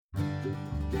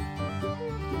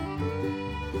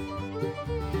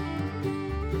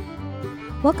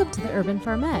Welcome to the Urban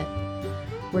Farmette,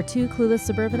 where two clueless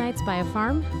suburbanites buy a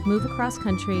farm, move across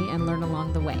country, and learn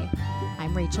along the way.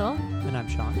 I'm Rachel. And I'm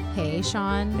Sean. Hey,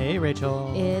 Sean. Hey,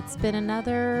 Rachel. It's been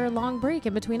another long break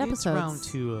in between episodes. It's round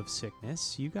 2 of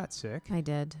sickness. You got sick. I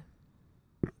did.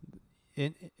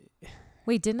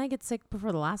 Wait, didn't I get sick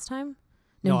before the last time?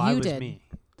 No, you I was did. me.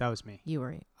 That was me. You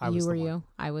were. I was the you. one.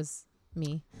 I was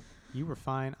me. You were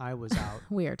fine. I was out.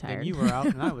 We are tired. And you were out,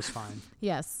 and I was fine.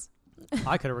 Yes.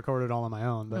 I could have recorded all on my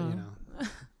own, but you know.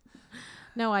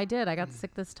 No, I did. I got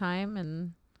sick this time,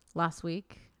 and last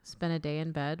week spent a day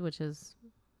in bed, which is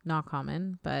not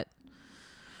common, but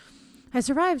I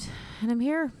survived, and I'm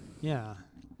here. Yeah.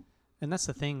 And that's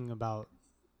the thing about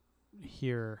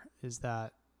here is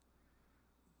that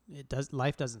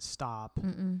life doesn't stop.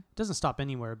 Mm-mm. It doesn't stop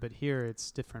anywhere, but here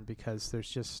it's different because there's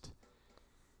just,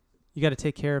 you got to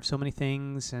take care of so many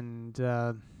things, and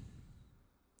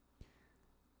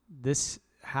this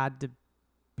had to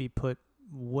be put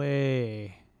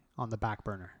way on the back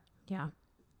burner. Yeah.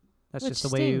 That's Which just the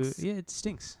way stinks. it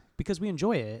stinks because we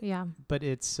enjoy it. Yeah. But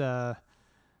it's you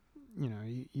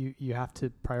have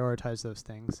to prioritize those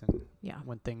things, and Yeah.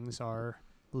 when things are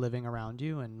living around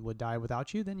you and would die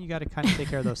without you, then you got to kind of take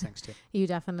care of those things too. You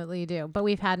definitely do. But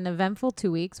we've had an eventful 2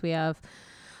 weeks. We have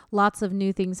lots of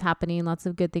new things happening, lots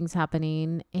of good things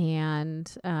happening,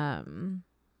 and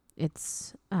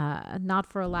it's not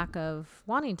for a lack of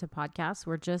wanting to podcast.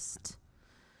 We're just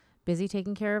busy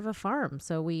taking care of a farm.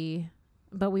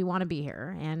 But we want to be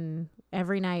here. And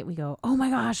every night we go, oh my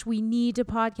gosh, we need to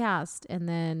podcast. And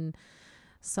then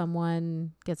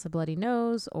someone gets a bloody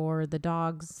nose or the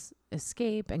dogs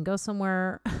escape and go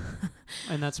somewhere.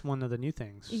 And that's one of the new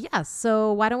things. Yes.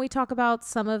 So why don't we talk about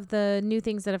some of the new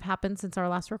things that have happened since our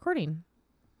last recording?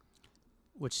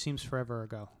 Which seems forever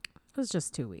ago. It was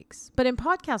just 2 weeks. But in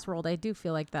podcast world, I do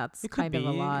feel like that's kind of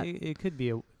a lot. It could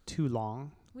be too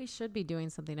long. We should be doing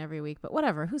something every week, but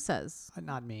whatever. Who says?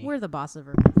 Not me. We're the boss of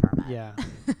Urban Farmette. Yeah.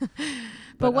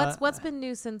 But what's been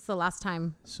new since the last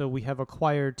time? So we have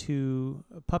acquired 2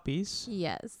 puppies.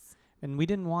 Yes. And we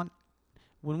didn't want,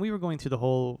 when we were going through the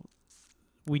whole,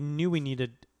 we knew we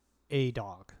needed a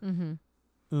dog. Mm-hmm.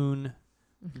 Un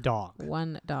dog.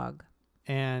 One dog.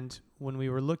 And when we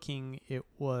were looking, it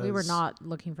was... We were not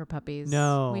looking for puppies.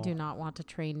 No. We do not want to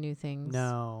train new things.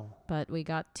 No. But we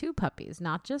got 2 puppies.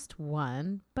 Not just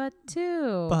one, but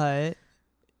 2. But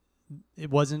it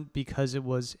wasn't because it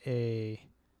was a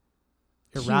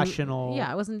irrational...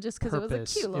 Yeah, it wasn't just because it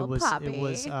was a cute little puppy. It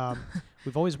was...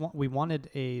 we've always we wanted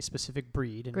a specific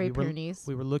breed. And Great Pyrenees.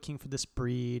 We were looking for this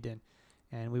breed,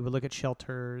 and we would look at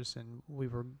shelters, and we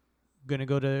were going to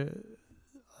go to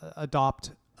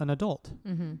adopt an adult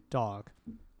dog.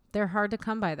 They're hard to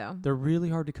come by, though. They're really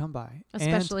hard to come by.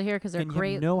 Especially here because they're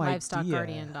great livestock idea.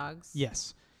 guardian dogs.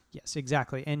 Yes,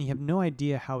 exactly. And you have no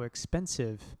idea how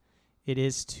expensive it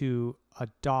is to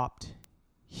adopt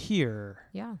here.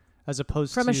 Yeah. As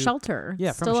opposed from to... a shelter.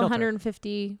 Yeah, from a Still shelter.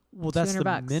 150, Well, that's the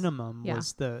 $200. minimum Yeah.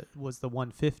 was the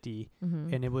 150.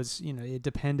 Mm-hmm. And it was, it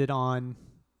depended on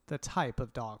the type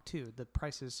of dog, too. The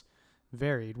prices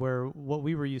varied, where what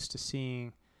we were used to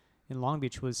seeing in Long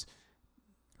Beach was...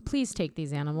 Please take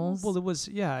these animals. Well, it was,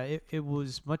 it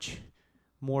was much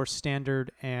more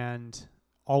standard and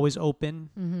always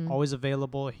open, always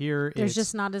available. Here, there's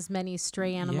just not as many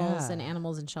stray animals and Yeah.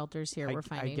 animals in shelters here we're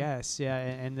finding. I guess, yeah.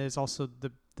 And there's also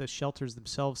the shelters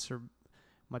themselves are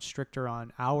much stricter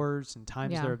on hours and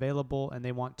times they're available, and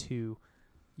they want to...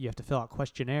 You have to fill out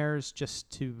questionnaires just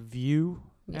to view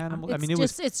animals.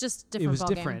 It's just different. It was ball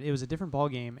different. Game. It was a different ball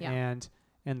game, Yeah.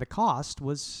 and the cost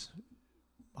was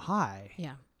high.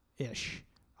 Yeah. Ish,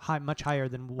 much higher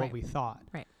than what we thought.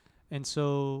 Right. And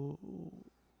so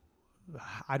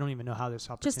I don't even know how this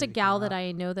opportunity Just a gal came that up.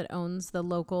 I know that owns the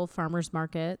local farmers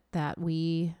market that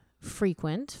we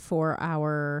frequent for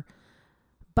our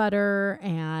butter,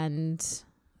 and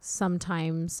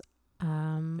sometimes They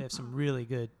have some really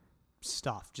good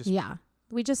stuff. Just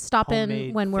we just stop in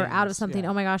homemade when we're out of things, something. yeah.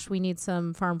 Oh my gosh, we need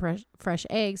some farm fresh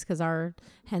eggs because our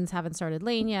hens haven't started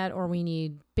laying yet, or we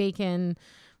need bacon,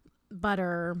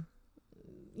 butter,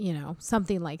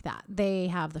 something like that. They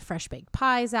have the fresh baked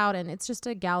pies out, and it's just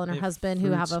a gal and her husband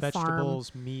who have a farm.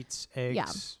 Vegetables, meats, eggs.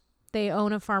 Yeah. They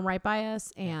own a farm right by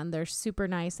us, and they're super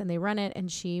nice, and they run it. And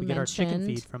she we mentioned get our chicken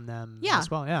feed from them Yeah. as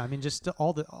well. Yeah, I mean, just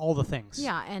all the things.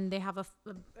 Yeah, and they have a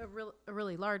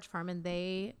really large farm, and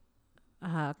they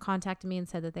contacted me and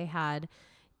said that they had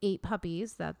 8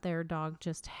 puppies that their dog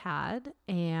just had,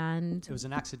 and It was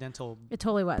an accidental it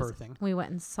totally was. birthing. We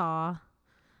went and saw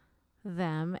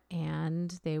them,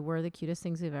 and they were the cutest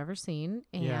things we've ever seen.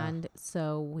 And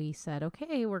so we said,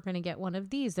 okay, we're going to get one of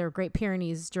these. They're Great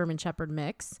Pyrenees German Shepherd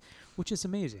mix, which is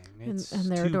amazing. And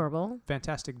they're adorable.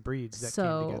 Fantastic breeds that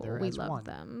came together we as love one.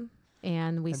 them.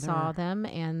 And we saw them,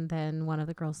 and then one of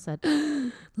the girls said,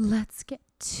 let's get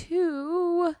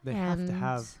two. They have to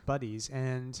have buddies.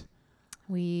 And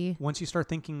once you start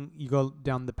thinking, you go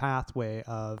down the pathway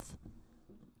of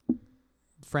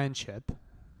friendship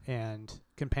and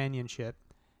companionship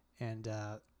and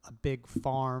a big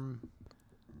farm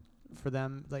for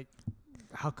them. Like,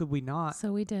 how could we not?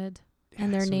 So we did.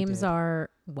 And their names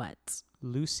are what?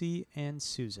 Lucy and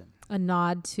Susan. A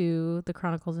nod to the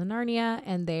Chronicles of Narnia,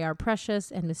 and they are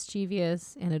precious and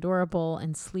mischievous and adorable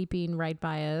and sleeping right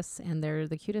by us, and they're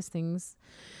the cutest things.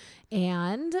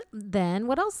 And then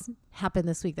what else happened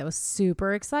this week that was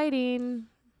super exciting?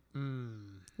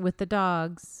 With the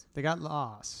dogs. They got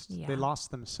lost. Yeah. They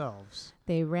lost themselves.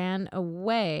 They ran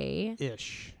away.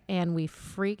 Ish. And we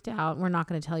freaked out. We're not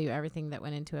going to tell you everything that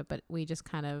went into it, but we just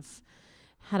kind of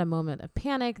had a moment of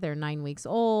panic. They're 9 weeks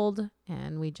old,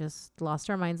 and we just lost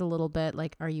our minds a little bit.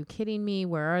 Like, are you kidding me?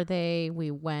 Where are they? We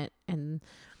went and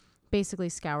basically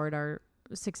scoured our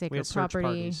 6-acre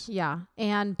property. Yeah.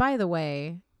 And by the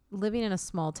way, living in a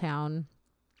small town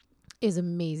is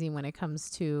amazing when it comes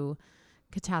to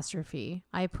catastrophe.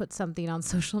 I put something on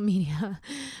social media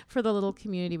for the little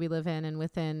community we live in, and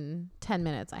within 10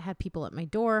 minutes, I had people at my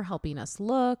door helping us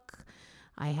look.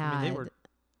 They were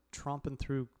tromping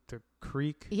through the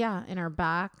creek. Yeah, in our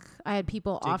back. I had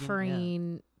people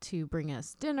offering to bring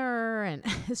us dinner, and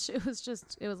it was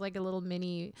like a little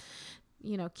mini,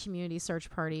 community search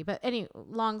party. But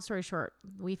long story short,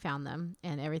 we found them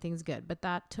and everything's good. But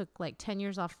that took like 10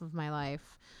 years off of my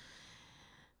life.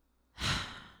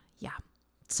 Yeah.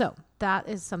 So that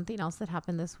is something else that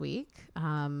happened this week.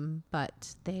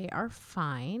 But they are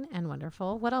fine and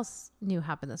wonderful. What else new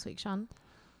happened this week, Sean?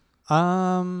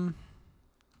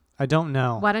 I don't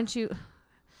know. Why don't you,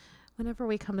 whenever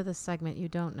we come to this segment, you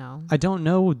don't know. I don't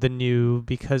know the new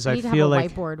because I feel like we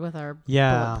have a whiteboard with our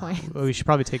bullet points. We should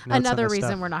probably take notes. Another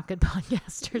reason stuff. We're not good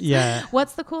podcasters. Yeah.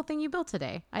 What's the cool thing you built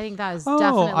today? I think that is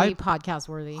definitely podcast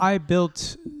worthy. I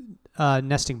built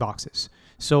nesting boxes.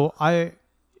 So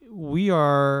we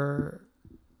are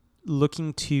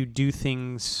looking to do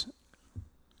things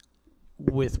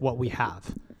with what we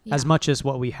have, as much as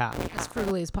what we have, as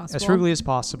frugally as possible. As frugally as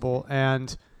possible,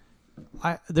 and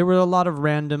there were a lot of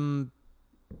random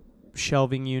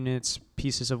shelving units,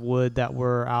 pieces of wood that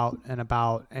were out and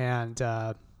about, and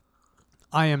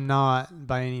I am not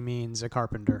by any means a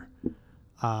carpenter.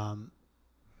 I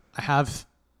have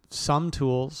some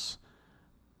tools.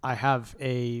 I have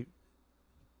a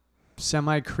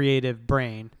semi-creative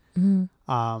brain, but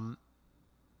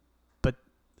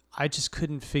I just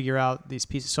couldn't figure out these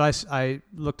pieces. So I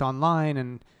looked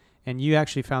online, and you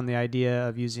actually found the idea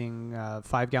of using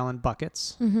 5-gallon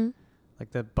buckets,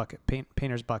 like the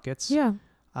painter's buckets,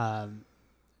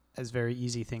 as very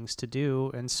easy things to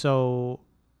do. And so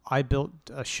I built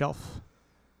a shelf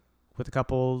with a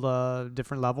couple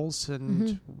different levels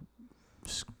and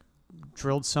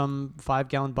drilled some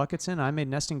 5-gallon buckets in. I made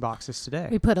nesting boxes today.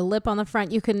 We put a lip on the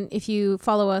front. You can, if you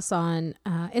follow us on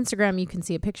Instagram, you can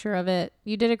see a picture of it.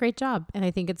 You did a great job, and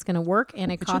I think it's going to work.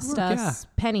 And it cost us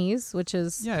pennies, which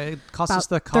is it cost us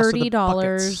the cost $30 of the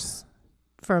buckets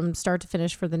from start to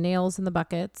finish for the nails and the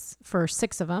buckets for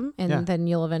 6 of them, and then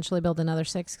you'll eventually build another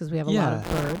 6 because we have a lot of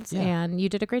birds. And you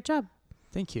did a great job.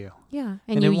 Thank you. Yeah.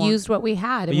 And you used what we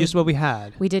had. We used what we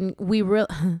had.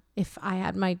 If I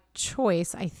had my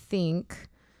choice, I think,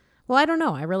 well, I don't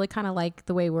know. I really kind of like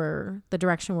the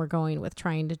direction we're going with,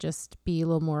 trying to just be a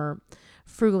little more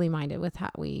frugally minded with how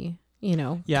we,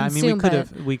 consume. I mean,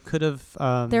 we could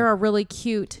have, there are really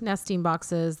cute nesting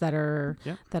boxes that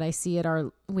I see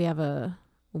we have a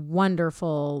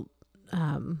wonderful,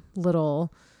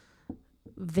 little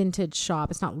vintage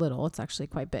shop. It's not little, it's actually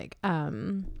quite big.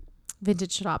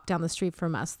 Vintage shop down the street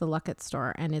from us, the Luckett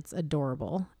store, and it's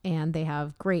adorable. And they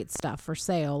have great stuff for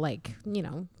sale, like,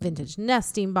 vintage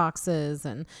nesting boxes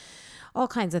and all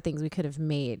kinds of things we could have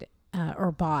made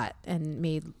or bought and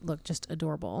made look just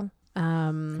adorable.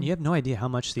 And you have no idea how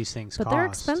much these things cost. But they're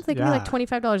expensive. They can be like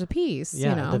 $25 a piece.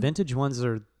 Yeah, the vintage ones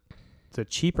are the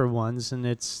cheaper ones, and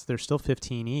they're still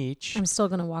 $15 each. I'm still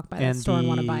gonna walk by that store and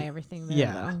want to buy everything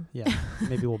there. Though.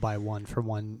 Maybe we'll buy one for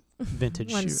one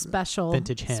vintage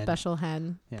vintage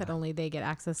hen that only they get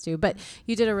access to. But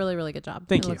you did a really, really good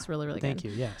job. It looks really, really good. Thank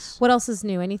you. Yes. What else is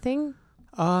new? Anything?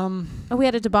 We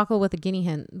had a debacle with the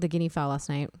guinea fowl last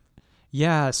night.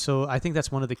 Yeah, so I think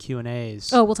that's one of the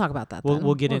Q&As. Oh, we'll talk about that.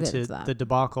 We'll get into the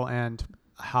debacle and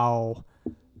how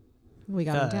we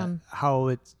got them down. How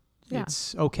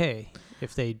it's okay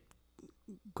if they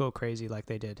go crazy like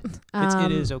they did.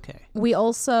 It is okay. We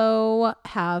also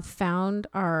have found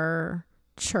our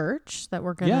church that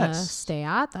we're going to stay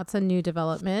at. That's a new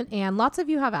development. And lots of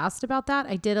you have asked about that.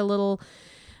 I did a little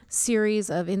series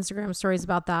of Instagram stories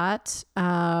about that.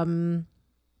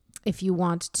 If you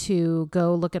want to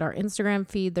go look at our Instagram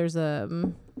feed, there's I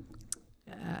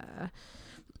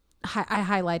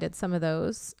highlighted some of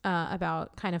those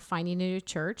about kind of finding a new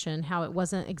church and how it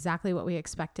wasn't exactly what we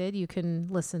expected. You can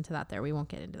listen to that there. We won't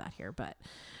get into that here, but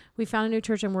we found a new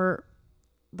church and we're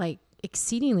like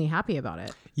exceedingly happy about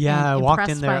it. Yeah, I walked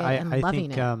in there. I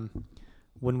think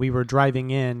when we were driving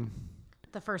in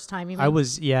the first time, I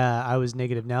was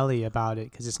negative Nelly about it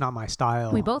because it's not my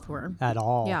style. We both were at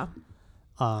all. Yeah.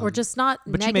 We're just not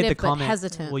but negative, you made the but comment,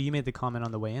 hesitant. Well, you made the comment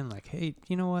on the way in, like, "Hey,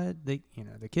 you know what? The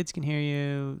kids can hear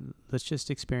you. Let's just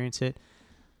experience it."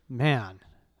 Man,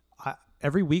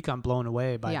 every week I'm blown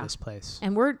away by this place,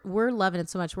 and we're loving it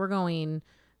so much. We're going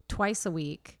twice a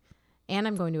week, and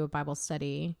I'm going to a Bible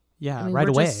study. Yeah, right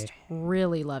away. Just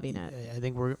really loving it. I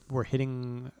think we're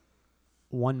hitting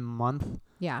 1 month.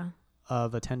 Yeah.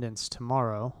 Of attendance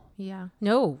tomorrow. Yeah.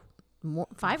 No, more,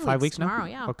 5 weeks tomorrow. Now?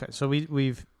 Yeah. Okay, so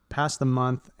we've passed the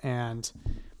month, and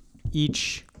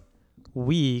each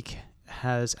week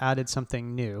has added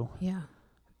something new. Yeah.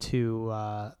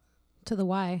 To the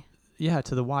why. Yeah,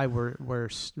 to the why we're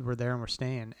there and we're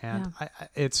staying, and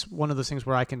it's one of those things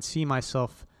where I can see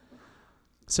myself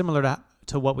similar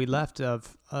to what we left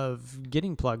of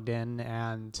getting plugged in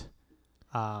and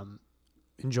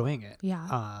enjoying it.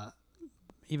 Yeah.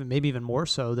 Maybe even more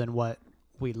so than what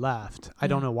we left. I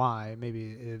don't know why.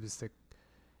 Maybe it was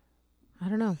I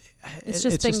don't know. It's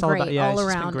just been great all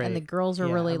around, and the girls are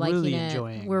really liking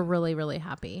it. We're really, really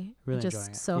happy. Really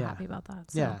just so happy about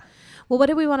that. So. Yeah. Well, what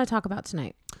do we want to talk about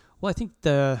tonight? Well, I think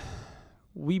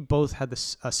we both had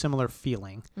a similar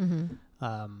feeling,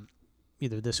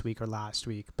 either this week or last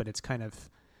week, but it's kind of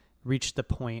reached the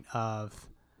point of,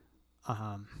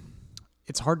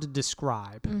 it's hard to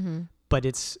describe, but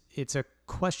it's a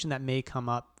question that may come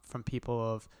up from people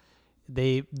of,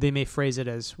 they may phrase it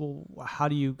as, well, how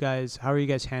are you guys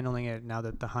handling it now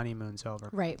that the honeymoon's over?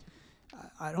 Right.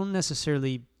 I don't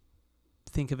necessarily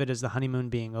think of it as the honeymoon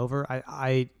being over.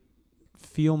 I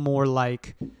feel more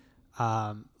like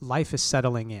life is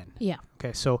settling in. Yeah.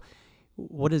 Okay. So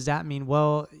what does that mean?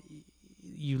 Well,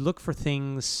 you look for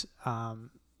things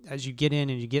as you get in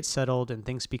and you get settled and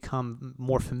things become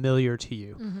more familiar to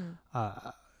you.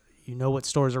 You know what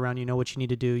stores around, you know what you need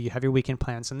to do, you have your weekend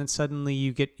plans, and then suddenly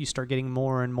you start getting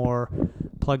more and more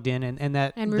plugged in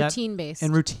and routine based.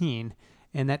 And routine.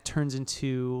 And that turns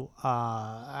into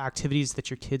activities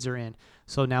that your kids are in.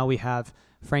 So now we have,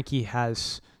 Frankie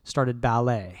has started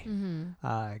ballet.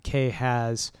 Kay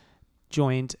has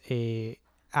joined a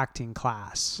acting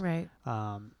class. Right.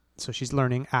 So she's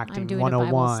learning acting 101. I'm doing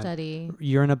a Bible study.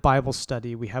 You're in a Bible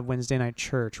study. We have Wednesday night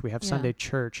church. We have Sunday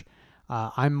church.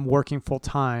 I'm working full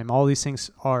time. All these things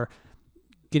are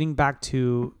getting back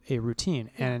to a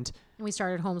routine. And we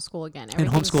started homeschool again. And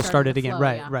homeschool started again.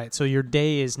 Right. So your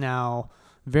day is now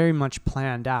very much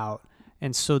planned out.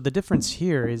 And so the difference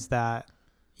here is that,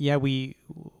 we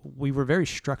were very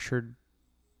structured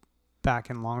back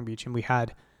in Long Beach, and we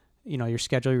had, your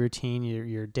schedule, your routine,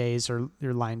 your days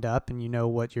you're lined up, and you know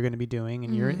what you're going to be doing,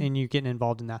 and you're getting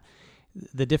involved in that.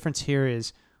 The difference here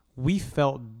is we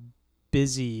felt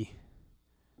busy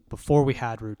before we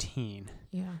had routine.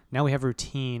 Yeah. Now we have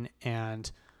routine,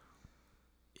 and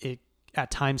it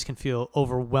at times can feel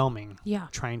overwhelming. Yeah.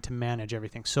 Trying to manage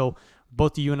everything. So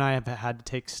both you and I have had to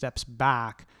take steps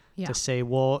back to say,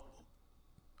 well,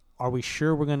 are we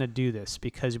sure we're going to do this?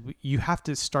 Because you have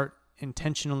to start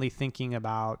intentionally thinking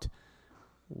about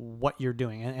what you're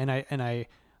doing. And I,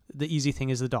 the easy thing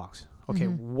is the dogs. Okay.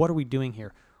 What are we doing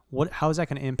here? How is that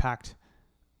going to impact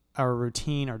our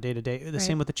routine, our day to day? The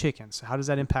same with the chickens. How does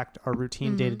that impact our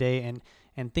routine day to day?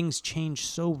 And things change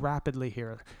so rapidly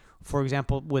here. For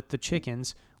example, with the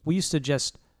chickens, we used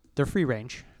to they're free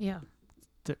range. Yeah.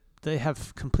 They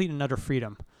have complete and utter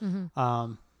freedom.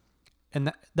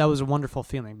 And that was a wonderful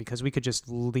feeling because we could just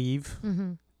leave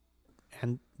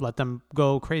and let them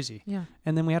go crazy. Yeah.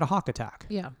 And then we had a hawk attack.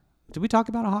 Yeah. Did we talk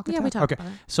about a hawk attack? Yeah, we talked about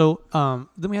it. So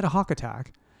then we had a hawk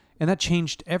attack, and that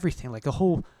changed everything. Like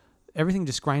everything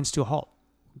just grinds to a halt.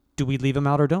 Do we leave them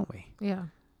out or don't we? Yeah.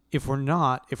 If we're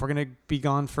going to be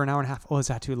gone for an hour and a half, is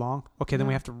that too long? Okay, then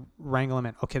we have to wrangle them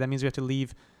in. Okay, that means we have to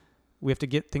leave. We have to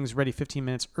get things ready 15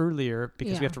 minutes earlier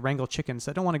because we have to wrangle chickens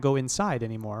that don't want to go inside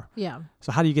anymore. Yeah.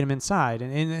 So how do you get them inside?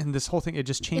 And this whole thing, it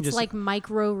just changes. It's like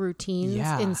micro routines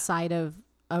inside of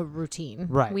a routine.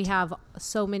 Right. We have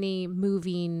so many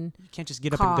moving. You can't just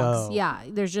get cogs. up and go. Yeah.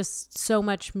 There's just so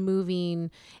much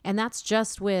moving. And that's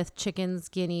just with chickens,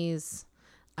 guineas,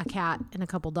 a cat, and a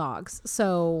couple dogs.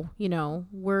 So,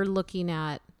 we're looking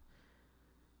at,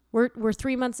 we're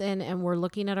 3 months in, and we're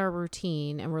looking at our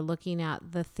routine, and we're looking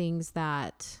at the things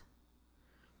that,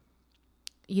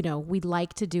 we'd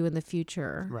like to do in the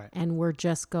future. Right. And we're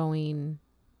just going,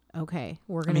 okay,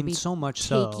 we're going to be so much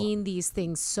taking these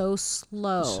things so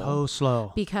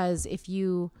slow. Because if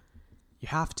you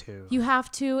have to. You have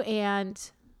to,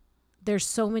 and there's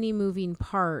so many moving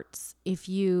parts. If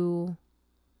you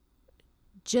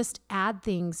just add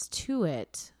things to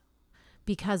it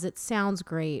because it sounds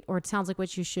great, or it sounds like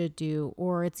what you should do,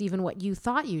 or it's even what you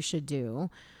thought you should do,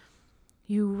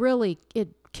 it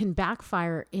can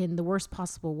backfire in the worst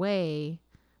possible way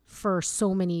for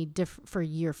so many for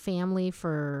your family,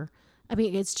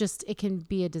 it can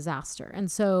be a disaster.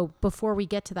 And so before we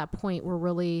get to that point, we're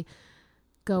really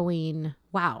going,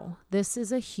 wow, this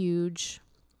is a huge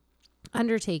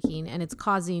undertaking, and it's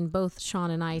causing both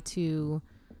Sean and I to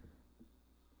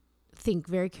think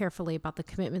very carefully about the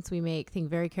commitments we make, think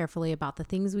very carefully about the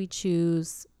things we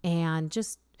choose, and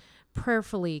just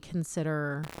prayerfully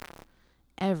consider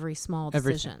every small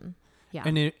decision. Everything. Yeah.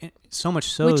 And it so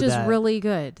much so which is really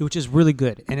good. Which is really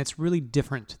good. And it's really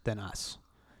different than us.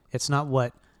 It's not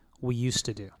what we used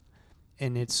to do.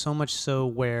 And it's so much so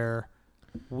where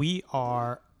we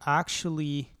are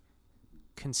actually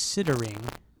considering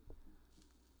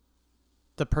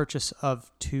the purchase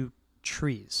of 2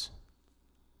 trees.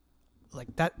 Like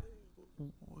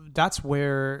that's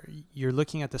where you're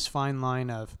looking at this fine line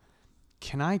of,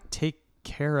 can I take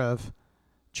care of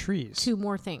trees? 2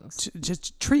 more things.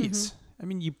 Just trees. Mm-hmm. I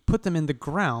mean, you put them in the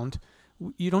ground.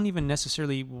 You don't even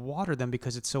necessarily water them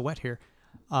because it's so wet here.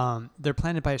 They're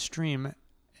planted by a stream.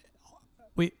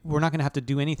 We're not going to have to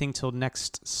do anything till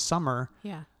next summer.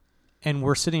 Yeah. And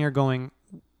we're sitting here going,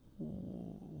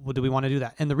 well, do we want to do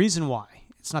that? And the reason why,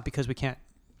 it's not because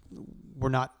we're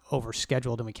not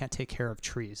overscheduled and we can't take care of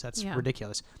trees. That's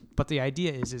ridiculous. But the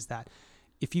idea is that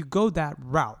if you go that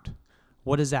route,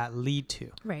 what does that lead to?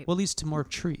 Right. Well, it leads to more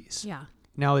trees. Yeah.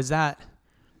 Now,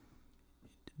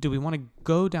 do we want to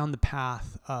go down the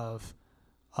path of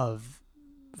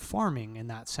farming in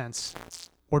that sense,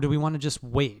 or do we want to just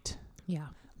wait? Yeah.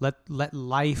 Let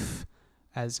life,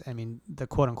 the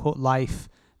quote unquote life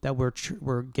that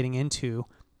we're getting into,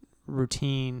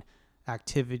 routine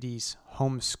activities,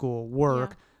 homeschool,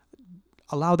 work,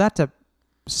 allow that to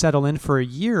settle in for a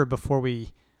year before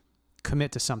we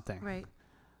commit to something. Right.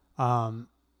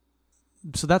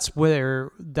 So that's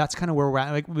kind of where we're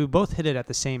at. Like, we both hit it at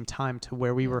the same time, to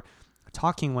where we were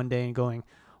talking one day and going,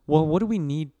 well, what do we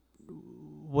need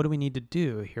to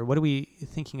do here? What are we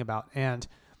thinking about? And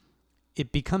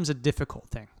it becomes a difficult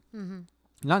thing. Mm-hmm.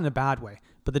 Not in a bad way,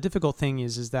 but the difficult thing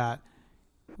is that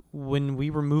when we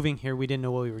were moving here, we didn't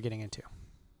know what we were getting into.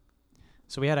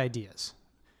 So we had ideas.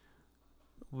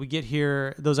 We get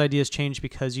here, those ideas change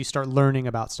because you start learning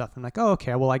about stuff. I'm like, oh,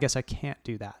 okay, well, I guess I can't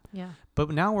do that. Yeah. But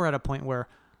now we're at a point where,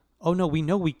 oh no, we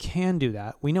know we can do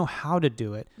that. We know how to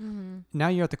do it. Mm-hmm. Now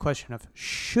you're at the question of,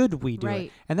 should we do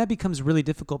it? And that becomes really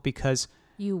difficult because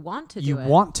you want to do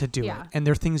it. And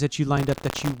there are things that you lined up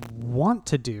that you want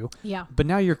to do. Yeah. But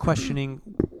now you're questioning,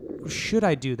 should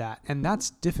I do that? And that's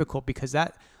difficult because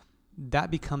that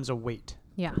becomes a weight.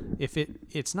 Yeah. If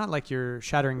it's not like you're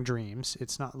shattering dreams.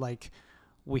 It's not like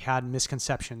we had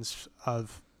misconceptions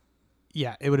of,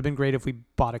 it would have been great if we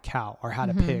bought a cow or had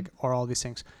a pig or all these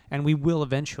things. And we will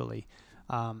eventually.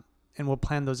 And we'll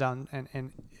plan those out.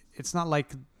 And it's not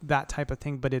like that type of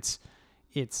thing, but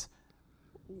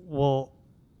we're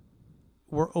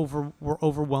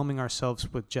overwhelming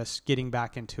ourselves with just getting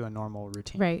back into a normal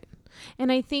routine. Right.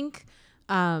 And I think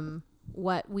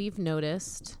what we've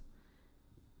noticed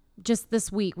just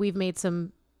this week, we've made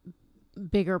some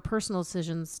bigger personal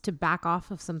decisions to back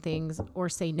off of some things or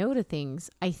say no to things.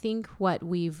 I think what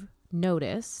we've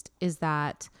noticed is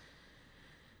that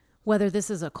whether this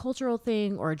is a cultural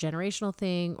thing or a generational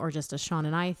thing or just a Sean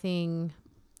and I thing,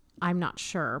 I'm not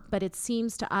sure, but it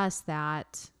seems to us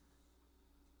that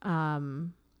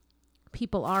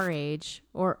people our age,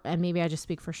 and maybe I just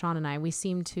speak for Sean and I, we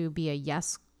seem to be a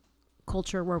yes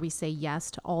culture where we say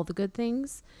yes to all the good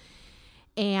things.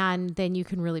 And then you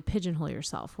can really pigeonhole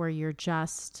yourself where you're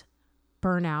just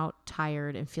burnout,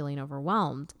 tired, and feeling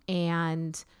overwhelmed.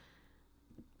 And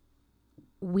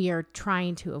we are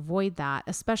trying to avoid that,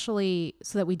 especially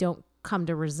so that we don't come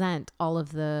to resent all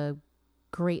of the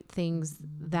great things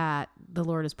that the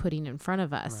Lord is putting in front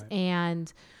of us. Right.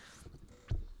 And,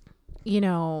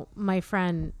 my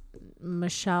friend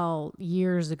Michelle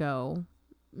years ago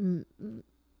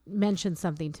mentioned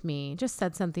something to me, just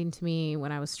said something to me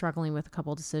when I was struggling with a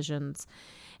couple decisions,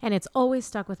 and it's always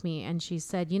stuck with me. And she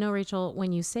said, Rachel,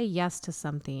 when you say yes to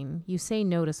something, you say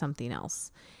no to something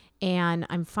else. And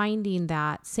I'm finding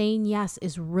that saying yes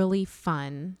is really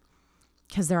fun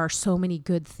because there are so many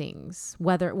good things,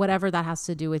 whatever that has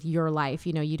to do with your life,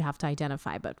 you'd have to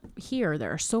identify. But here,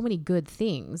 there are so many good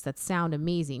things that sound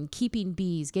amazing. Keeping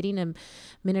bees, getting a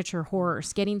miniature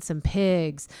horse, getting some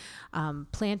pigs,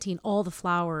 planting all the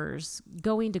flowers,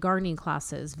 going to gardening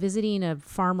classes, visiting a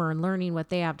farmer and learning what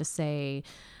they have to say,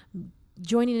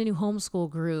 joining a new homeschool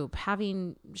group,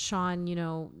 having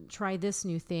Sean, try this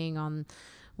new thing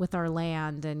with our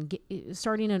land, and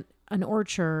starting an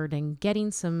orchard and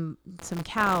getting some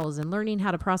cows and learning how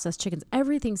to process chickens.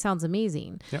 Everything sounds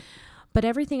amazing. Yep. But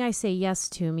everything I say yes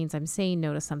to means I'm saying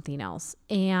no to something else.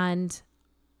 And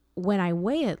when I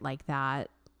weigh it like that,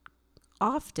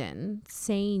 often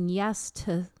saying yes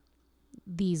to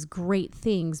these great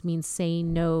things means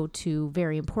saying no to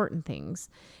very important things.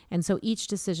 And so each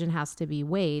decision has to be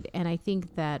weighed. And I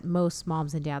think that most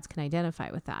moms and dads can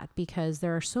identify with that, because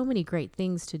there are so many great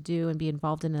things to do and be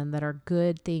involved in them that are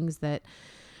good things that,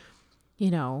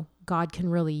 God can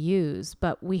really use.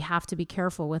 But we have to be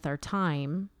careful with our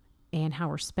time and how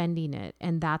we're spending it.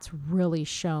 And that's really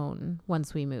shown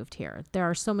once we moved here. There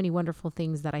are so many wonderful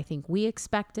things that I think we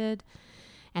expected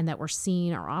and that we're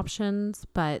seeing our options,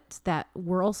 but that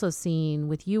we're also seeing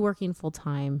with you working full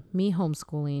time, me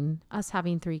homeschooling, us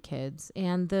having 3 kids,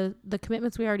 and the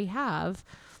commitments we already have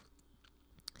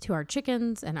to our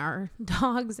chickens and our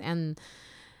dogs and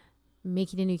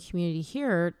making a new community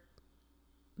here.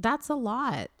 That's a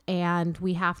lot. And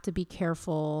we have to be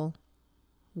careful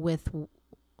we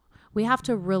have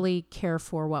to really care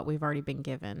for what we've already been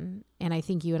given. And I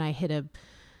think you and I hit a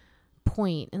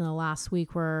point in the last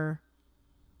week where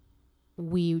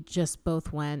we just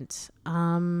both went,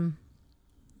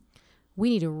 we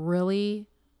need to really,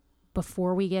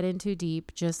 before we get in too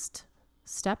deep, just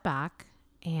step back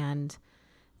and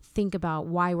think about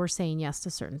why we're saying yes to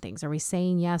certain things. Are we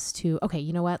saying yes to, okay,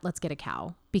 you know what, let's get a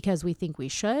cow because we think we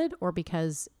should, or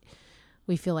because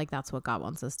we feel like that's what God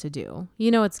wants us to do?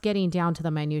 It's getting down to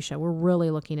the minutia. We're really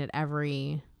looking at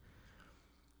every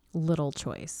little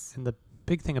choice. And the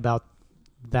big thing about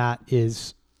that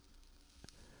is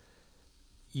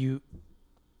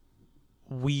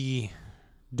we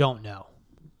don't know.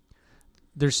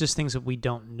 There's just things that we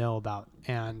don't know about.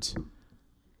 And,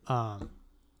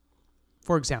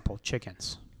 for example,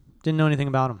 chickens. Didn't know anything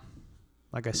about them.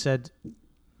 Like I said,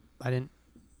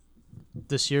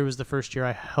 this year was the first year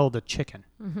I held a chicken,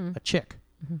 a chick.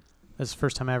 Mm-hmm. That's the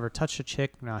first time I ever touched a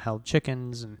chick. Now I held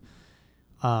chickens, and,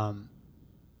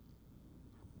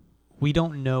 we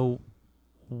don't know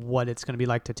what it's going to be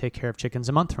like to take care of chickens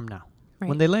a month from now. Right.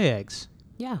 When they lay eggs.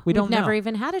 Yeah. We've never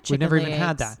even had a chicken. We've never even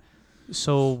had that.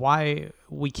 So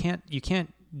you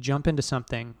can't jump into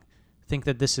something, think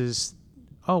that this is,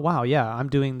 oh wow, yeah, I'm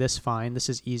doing this fine. This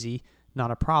is easy, not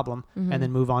a problem. Mm-hmm. And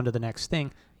then move on to the next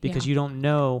thing, because you don't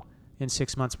know in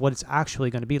 6 months what it's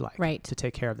actually going to be like to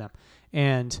take care of them.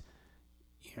 And,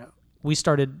 we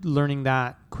started learning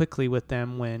that quickly with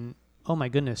them when, oh my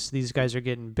goodness, these guys are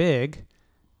getting big.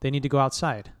 They need to go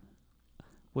outside.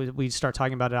 We start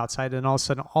talking about it outside, and all of a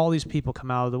sudden, all these people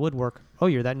come out of the woodwork. Oh,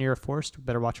 you're that near a forest?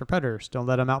 Better watch for predators. Don't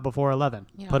let them out before 11.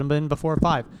 Yeah. Put them in before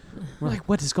 5. We're like,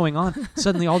 what is going on?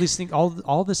 Suddenly, all these things,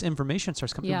 all this information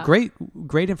starts coming. Yeah. Great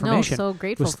information. No, so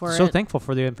grateful for it. So thankful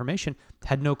for the information.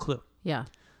 Had no clue. Yeah.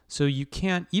 So you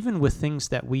can't, even with things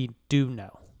that we do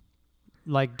know,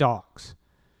 like dogs,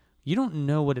 you don't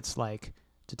know what it's like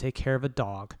to take care of a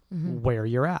dog where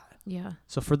you're at. Yeah.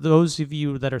 So for those of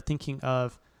you that are thinking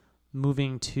of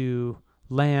moving to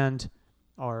land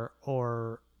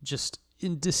or just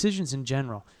in decisions in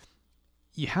general,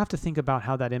 you have to think about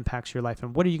how that impacts your life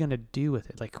and what are you going to do with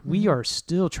it. Like we are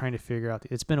still trying to figure out.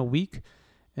 It's been a week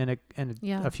and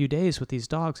a few days with these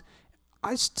dogs.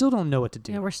 I still don't know what to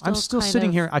do. Yeah, I'm still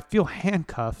sitting here. I feel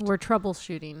handcuffed. We're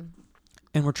troubleshooting.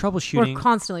 We're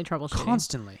constantly troubleshooting.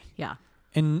 Constantly. Yeah.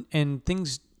 And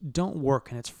things don't work,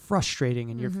 and it's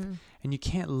frustrating, and and you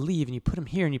can't leave, and you put them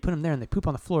here and you put them there, and they poop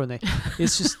on the floor, and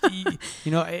it's just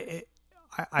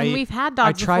and we've had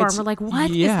dogs before, and we're like,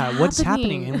 what is happening? What's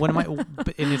happening, and what am I?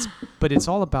 But it's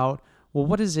all about, well,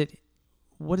 what is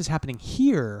happening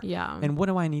here? Yeah. And what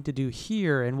do I need to do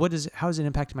here? And how is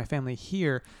it impacting my family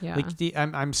here? Yeah. Like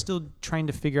I'm still trying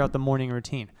to figure out the morning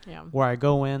routine. Yeah. Where I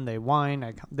go in, they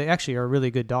whine. They actually are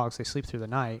really good dogs. They sleep through the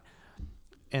night.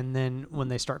 And then when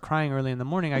they start crying early in the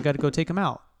morning, I got to go take them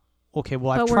out. Okay,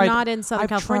 well, but we're not in Southern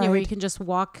California where you can just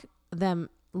walk them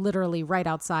literally right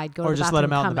outside, go or to the just bathroom, let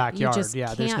them out in the come backyard. You just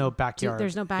Yeah, there's no backyard.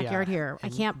 There's no backyard here. I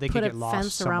And can't they put could a get lost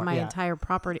fence around my somewhere. entire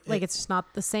property. Like it's just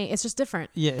not the same. It's just different.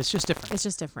 Yeah, it's just different. It's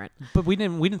just different. But we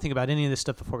didn't think about any of this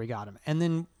stuff before we got him. And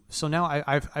then so now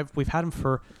we've had him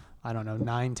for, I don't know,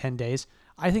 9-10 days.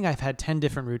 I think I've had 10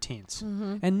 different routines,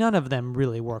 and none of them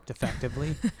really worked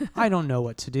effectively. I don't know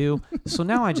what to do. So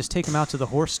now I just take them out to the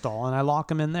horse stall and I lock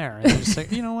them in there. And I just say,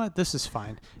 you know what, this is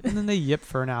fine. And then they yip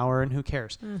for an hour and who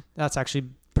cares? That's actually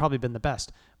probably been the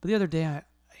best. But the other day,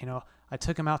 I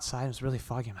took them outside. It was really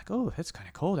foggy. I'm like, oh, it's kind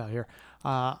of cold out here.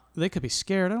 They could be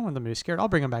scared. I don't want them to be scared. I'll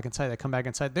bring them back inside. They come back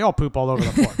inside. They all poop all over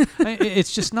the floor.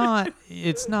 It's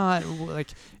not like,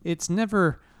 it's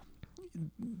never...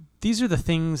 These are the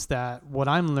things that what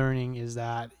I'm learning is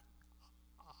that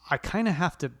I kind of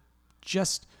have to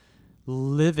just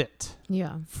live it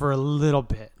for a little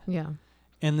bit. Yeah.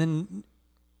 And then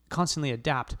constantly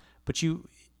adapt. But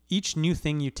each new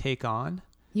thing you take on,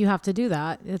 you have to do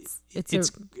that.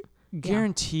 It's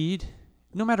guaranteed.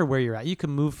 No matter where you're at, you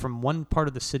can move from one part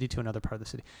of the city to another part of the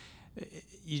city.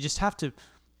 You just have to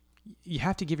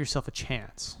give yourself a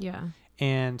chance. Yeah.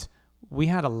 And we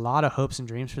had a lot of hopes and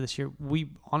dreams for this year.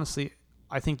 We honestly,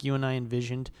 I think you and I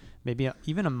envisioned maybe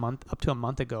even up to a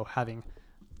month ago, having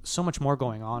so much more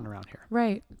going on around here.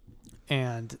 Right.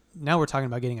 And now we're talking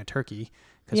about getting a turkey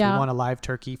because we want a live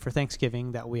turkey for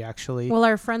Thanksgiving that we actually... Well,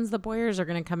 our friends, the Boyers, are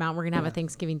going to come out. We're going to have a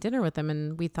Thanksgiving dinner with them.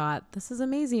 And we thought, this is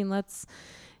amazing. Let's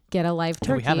get a live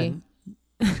turkey. And we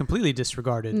haven't completely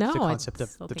disregarded the concept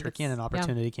of the turkey, and an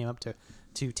opportunity came up to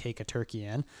take a turkey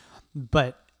in.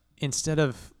 But instead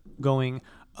of going,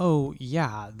 oh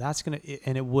yeah, that's going to,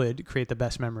 and it would create the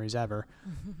best memories ever.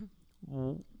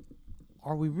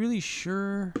 Are we really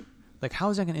sure? Like, how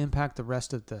is that going to impact the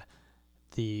rest of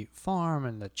the farm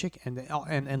and the chicken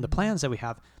and the plans that we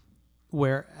have?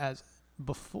 Whereas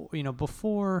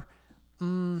before,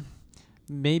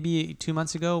 maybe 2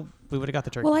 months ago, we would have got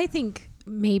the turkey. Well, I think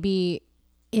maybe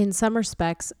in some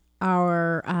respects,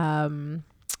 our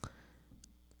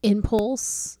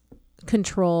impulse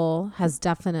control has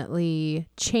definitely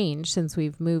changed since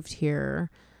we've moved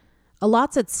here. A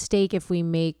lot's at stake if we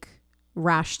make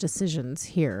rash decisions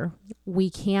here. We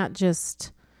can't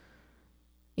just,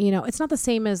 it's not the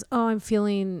same as, oh, I'm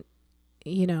feeling,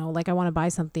 like I want to buy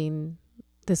something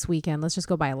this weekend. Let's just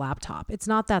go buy a laptop. It's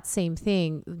not that same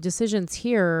thing. Decisions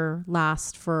here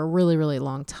last for a really, really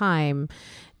long time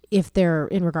if they're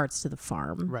in regards to the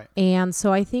farm. Right. And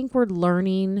so I think we're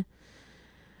learning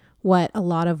what a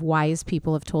lot of wise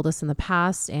people have told us in the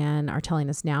past and are telling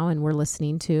us now, and we're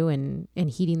listening to and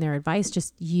heeding their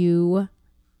advice.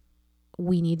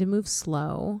 We need to move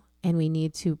slow, and we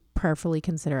need to prayerfully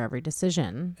consider every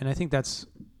decision. And I think that's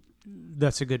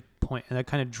a good point. And that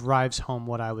kind of drives home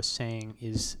what I was saying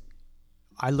is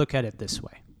I look at it this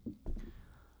way.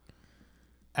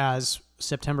 As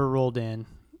September rolled in,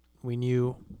 we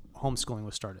knew homeschooling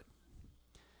was started.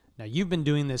 Now, you've been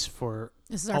doing this for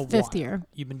This is our fifth year.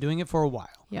 You've been doing it for a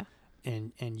while. Yeah.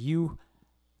 And you,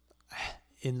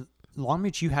 in Long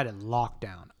Beach, you had it locked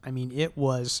down. I mean, it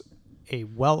was a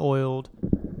well-oiled,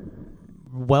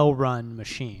 well-run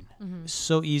machine. Mm-hmm.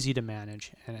 So easy to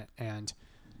manage, and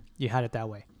you had it that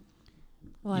way.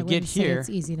 Well, I wouldn't say it's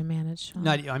easy to manage.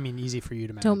 Easy for you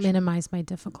to manage. Don't minimize my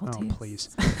difficulties. Oh,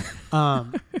 please.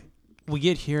 We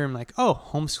get here and like, oh,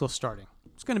 homeschool starting.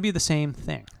 It's going to be the same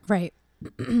thing. Right.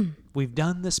 We've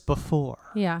done this before.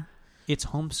 Yeah. It's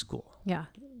homeschool. Yeah.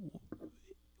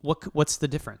 What's the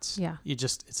difference? Yeah.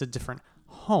 It's a different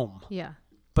home. Yeah.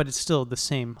 But it's still the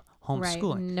same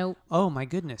homeschooling. Right. Nope. Oh my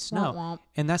goodness. No. Womp.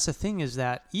 And that's the thing, is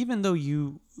that even though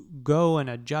you go and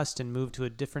adjust and move to a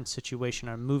different situation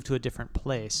or move to a different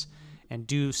place and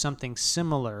do something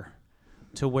similar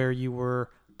to where you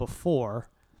were before,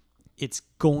 it's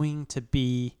going to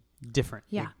be different.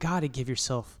 Yeah. You got to give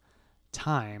yourself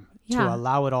time to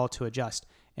allow it all to adjust.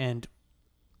 And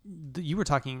you were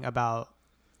talking about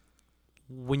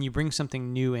when you bring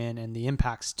something new in and the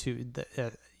impacts to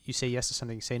you say yes to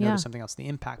something, you say no to something else, the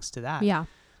impacts to that. Yeah.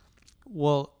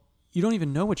 Well, you don't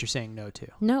even know what you're saying no to.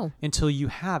 No. Until you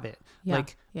have it. Yeah.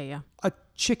 Like a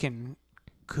chicken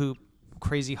coop,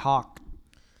 crazy hawk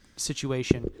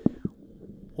situation.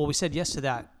 Well, we said yes to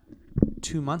that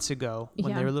 2 months ago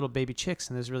when they were little baby chicks,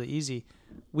 and it was really easy.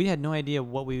 We had no idea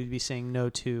what we would be saying no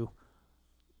to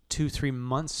 2-3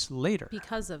 months later.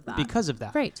 Because of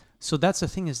that. Right. So that's the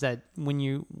thing, is that when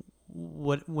you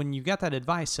got that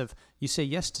advice of you say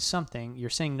yes to something, you're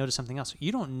saying no to something else.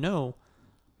 You don't know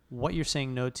what you're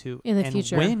saying no to in the and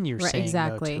future. When you're saying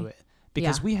exactly. no to it.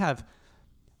 Because we had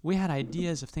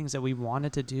ideas of things that we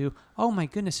wanted to do. Oh my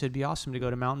goodness, it'd be awesome to go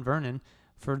to Mount Vernon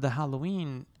for the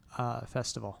Halloween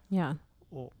festival. Yeah.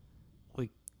 well,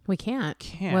 we can't.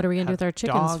 can't. What are we going to do with our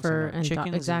chickens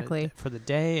chickens exactly for the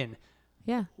day? And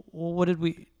yeah. Well, what did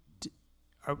we?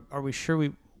 Are we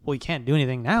sure we can't do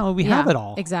anything now? We have it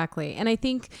all. Exactly. And I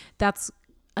think that's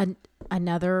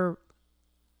another,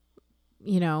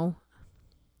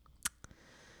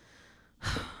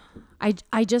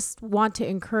 I just want to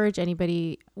encourage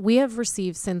anybody. We have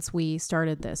received, since we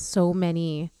started this, so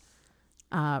many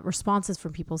responses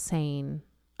from people saying,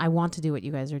 I want to do what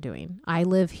you guys are doing. I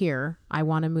live here. I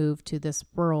want to move to this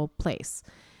rural place.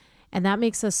 And that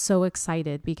makes us so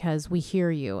excited because we hear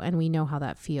you and we know how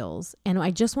that feels. And I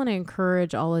just want to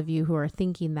encourage all of you who are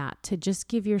thinking that to just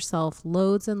give yourself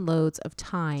loads and loads of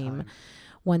time.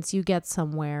 Once you get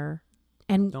somewhere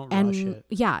and don't rush it.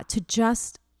 Yeah, to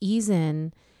just ease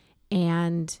in,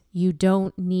 and you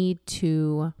don't need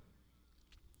to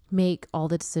make all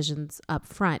the decisions up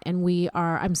front. And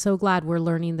I'm so glad we're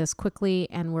learning this quickly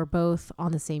and we're both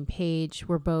on the same page.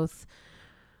 We're both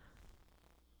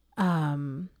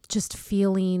just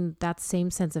feeling that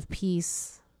same sense of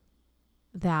peace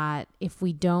that if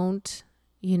we don't,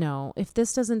 if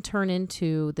this doesn't turn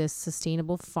into this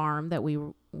sustainable farm that we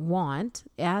want,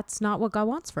 that's not what God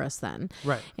wants for us then.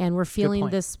 Right. And we're feeling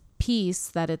this peace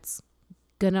that it's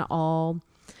going to all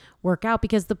work out,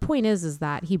 because the point is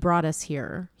that he brought us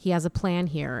here. He has a plan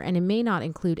here, and it may not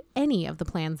include any of the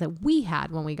plans that we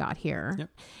had when we got here. Yep.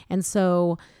 And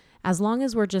so as long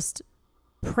as we're just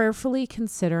prayerfully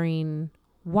considering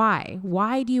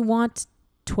why do you want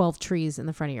 12 trees in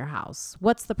the front of your house?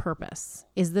 What's the purpose?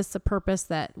 Is this a purpose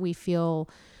that we feel,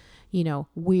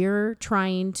 we're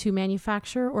trying to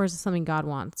manufacture, or is it something God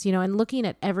wants? And looking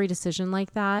at every decision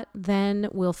like that, then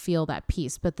we'll feel that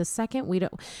peace. But the second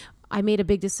I made a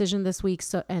big decision this week.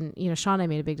 So, and Sean and I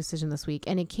made a big decision this week,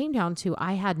 and it came down to,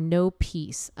 I had no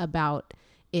peace about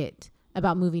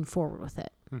moving forward with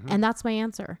it. Mm-hmm. And that's my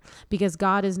answer, because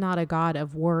God is not a God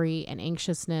of worry and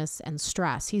anxiousness and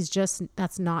stress.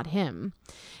 That's not him.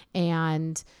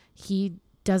 And he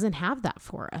doesn't have that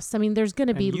for us. I mean, there's going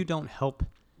to be, you don't help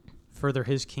further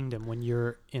his kingdom when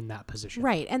you're in that position.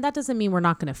 Right. And that doesn't mean we're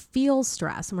not going to feel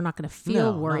stress and we're not going to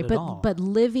feel worry, but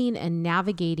living and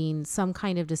navigating some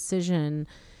kind of decision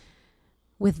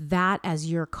with that as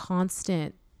your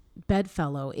constant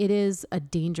bedfellow, it is a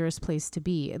dangerous place to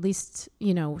be. At least,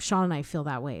 Sean and I feel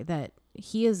that way, that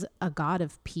he is a God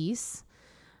of peace.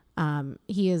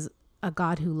 He is a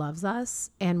God who loves us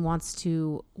and wants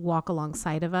to walk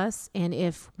alongside of us. And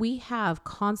if we have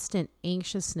constant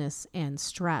anxiousness and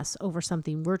stress over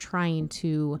something we're trying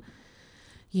to,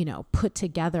 put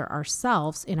together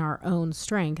ourselves in our own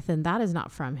strength, then that is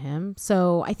not from him.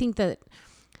 So I think that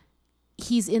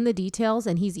he's in the details,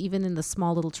 and he's even in the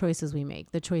small little choices we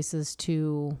make, the choices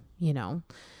to,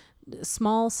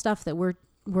 small stuff that we're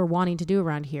wanting to do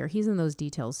around here. He's in those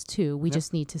details too. We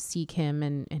just need to seek him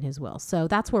and his will. So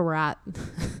that's where we're at.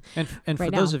 And right for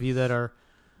now. Those of you that are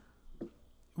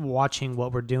watching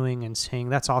what we're doing and saying,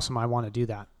 that's awesome, I want to do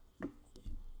that,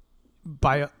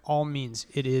 by all means,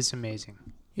 it is amazing.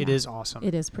 It is awesome.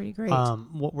 It is pretty great.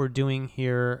 What we're doing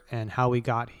here and how we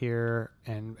got here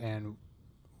and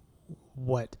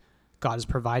what God has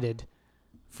provided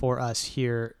for us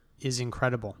here is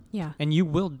incredible. Yeah. And you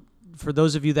will, for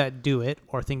those of you that do it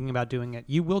or thinking about doing it,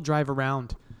 you will drive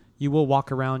around, you will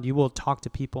walk around, you will talk to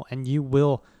people, and you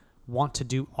will want to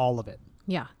do all of it.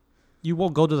 Yeah. You will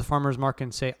go to the farmer's market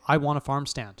and say, I want a farm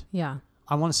stand. Yeah.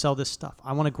 I want to sell this stuff.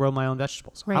 I want to grow my own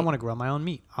vegetables. Right. I want to grow my own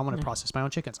meat. I want to process my own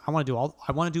chickens. I want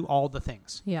to do all the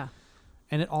things. Yeah.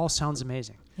 And it all sounds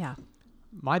amazing. Yeah.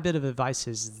 My bit of advice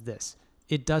is this.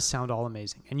 It does sound all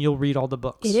amazing, and you'll read all the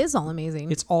books. It is all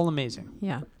amazing. It's all amazing.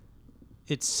 Yeah.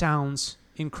 It sounds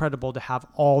incredible to have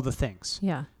all the things.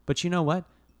 Yeah. But you know what?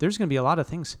 There's going to be a lot of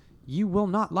things you will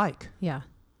not like. Yeah.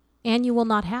 And you will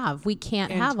not have. We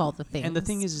can't have all the things. And the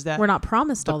thing is that we're not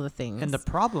promised all the things. And the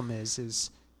problem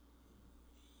is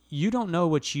you don't know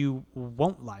what you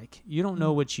won't like. You don't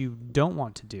know what you don't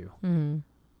want to do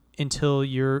until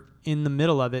you're in the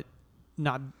middle of it,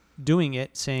 not doing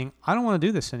it, saying, I don't want to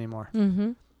do this anymore.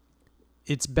 Mm-hmm.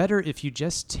 It's better if you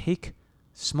just take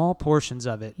small portions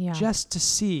of it just to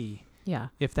see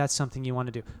if that's something you want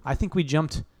to do. I think we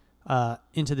jumped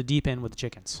into the deep end with the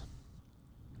chickens.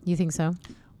 You think so?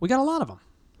 We got a lot of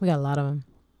them.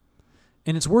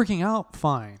 And it's working out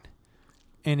fine.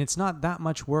 And it's not that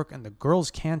much work, and the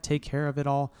girls can take care of it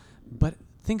all. But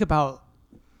think about,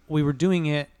 we were doing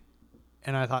it,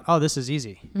 and I thought, oh, this is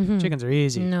easy. Mm-hmm. Chickens are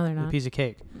easy. No, they're not. A piece of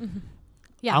cake. Mm-hmm.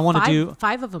 Yeah, I want to do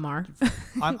 5 of them are.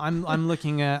 I'm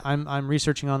looking at, I'm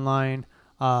researching online,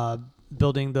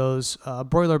 building those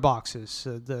broiler boxes,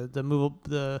 the movable,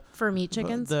 the for meat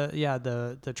chickens.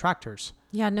 The tractors.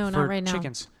 Yeah, no, not right now.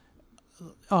 Chickens.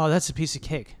 Oh, that's a piece of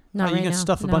cake. Not you right can now.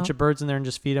 stuff a bunch of birds in there and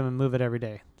just feed them and move it every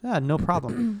day. Yeah, no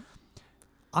problem.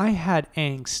 I had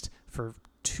angst for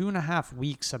 2.5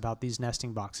 weeks about these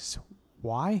nesting boxes.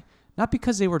 Why? Not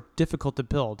because they were difficult to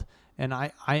build, and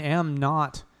I am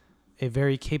not a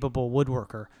very capable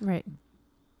woodworker. Right.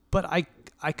 But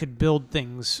I could build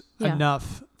things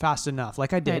fast enough.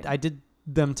 Like I did. Right. I did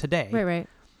them today. Right.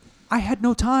 I had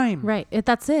no time. Right.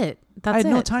 That's it. I had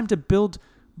no time to build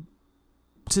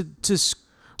to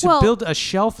build a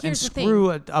shelf and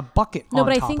screw a bucket on top of it. No,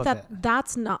 but I think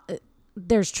that's not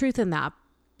there's truth in that.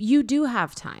 You do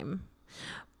have time.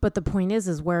 But the point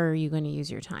is where are you going to use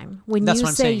your time? When you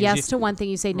say yes to one thing,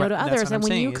 you say no to others. And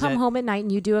when you come home at night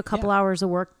and you do a couple hours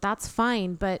of work, that's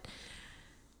fine. But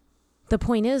the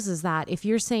point is that if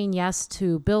you're saying yes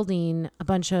to building a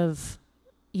bunch of,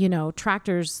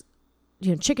 tractors,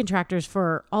 chicken tractors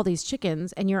for all these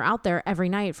chickens, and you're out there every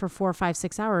night for 4, 5,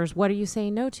 6 hours, what are you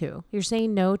saying no to? You're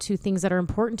saying no to things that are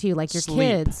important to you, like your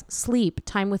kids, sleep,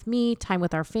 time with me, time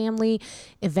with our family,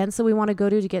 events that we want to go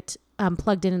to get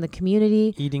plugged in the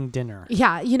community. Eating dinner.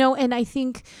 Yeah, and I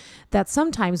think that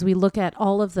sometimes we look at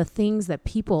all of the things that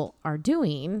people are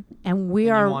doing and you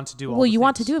want to do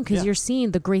want to do them because you're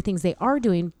seeing the great things they are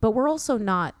doing, but we're also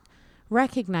not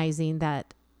recognizing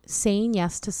that saying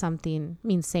yes to something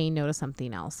means saying no to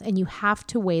something else. And you have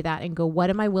to weigh that and go, what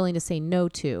am I willing to say no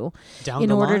to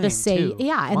in order to say,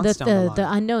 and the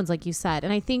unknowns, like you said.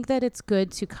 And I think that it's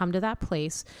good to come to that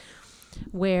place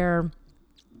where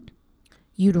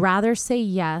you'd rather say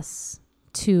yes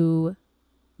to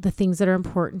the things that are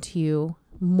important to you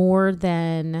more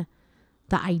than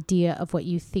the idea of what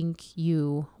you think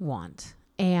you want.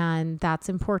 And that's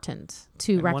important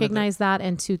to recognize that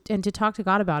and to talk to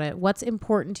God about it. What's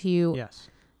important to you? Yes.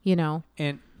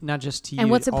 And not just to you.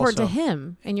 And what's important to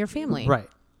him and your family. Right.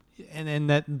 And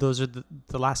that those are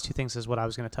the last two things is what I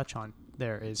was going to touch on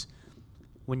there is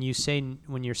when you're saying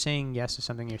yes to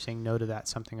something, you're saying no to that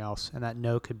something else. And that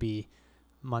no could be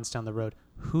months down the road.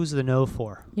 Who's the no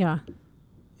for? Yeah.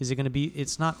 Is it going to be,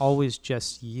 it's not always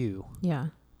just you. Yeah.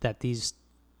 That these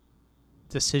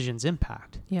decisions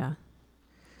impact. Yeah.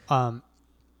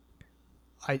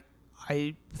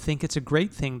 I think it's a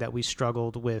great thing that we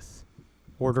struggled with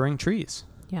ordering trees.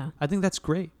 Yeah. I think that's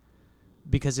great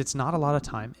because it's not a lot of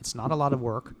time. It's not a lot of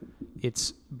work.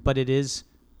 But it is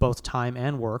both time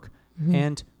and work. Mm-hmm.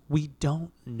 And we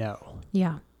don't know.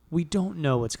 Yeah. We don't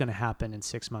know what's going to happen in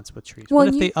 6 months with trees. Well,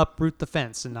 what if they uproot the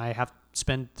fence and I have to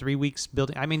spend 3 weeks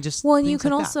building? I mean, just and you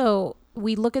can also,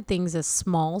 we look at things as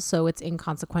small, so it's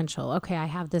inconsequential. Okay, I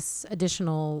have this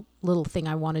additional little thing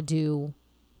I want to do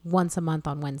once a month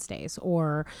on Wednesdays,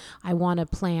 or I want to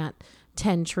plant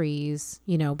 10 trees,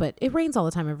 but it rains all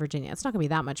the time in Virginia. It's not going to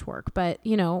be that much work, but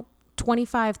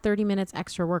 25, 30 minutes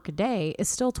extra work a day is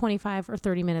still 25 or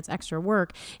 30 minutes extra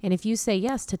work. And if you say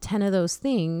yes to 10 of those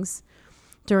things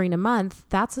during a month,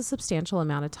 that's a substantial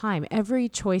amount of time. Every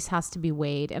choice has to be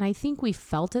weighed. And I think we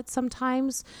felt it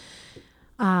sometimes,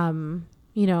 back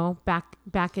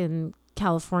in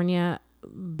California,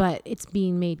 but it's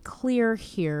being made clear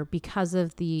here because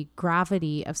of the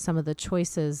gravity of some of the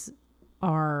choices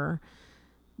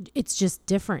it's just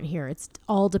different here. It's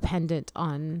all dependent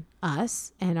on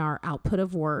us and our output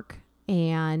of work.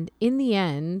 And in the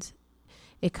end,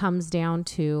 it comes down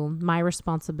to my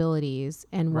responsibilities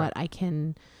and what I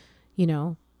can,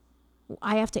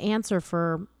 I have to answer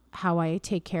for how I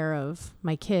take care of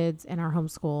my kids and our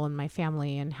homeschool and my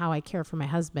family and how I care for my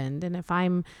husband. And if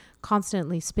I'm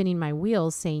constantly spinning my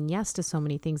wheels saying yes to so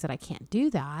many things that I can't do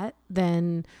that,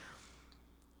 then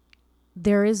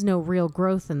there is no real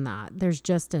growth in that. There's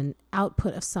just an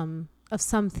output of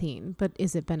something, but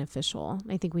is it beneficial?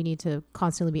 I think we need to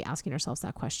constantly be asking ourselves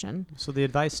that question. So the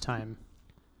advice time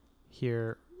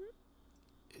here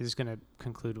is going to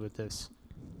conclude with this.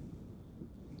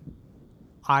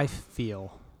 I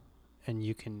feel, and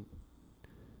you can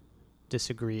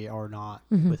disagree or not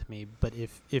with me, but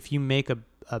if you make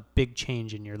a big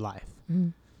change in your life,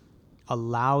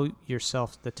 allow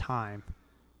yourself the time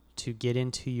to get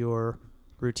into your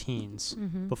routines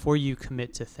before you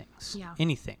commit to things,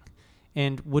 anything.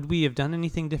 And would we have done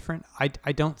anything different?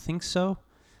 I don't think so.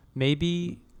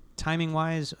 Maybe timing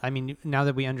wise, I mean, now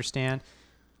that we understand,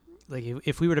 like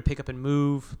if we were to pick up and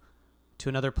move to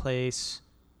another place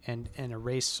and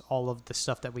erase all of the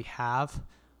stuff that we have,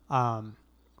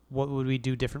 what would we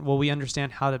do different? Well, we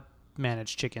understand how to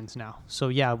manage chickens now. So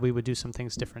yeah, we would do some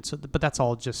things different. So, but that's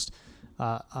all just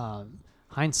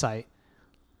hindsight.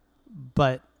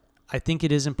 But I think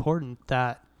it is important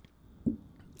that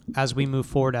as we move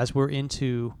forward, as we're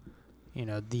into,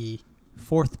 the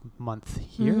 4th month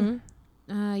here,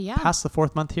 past the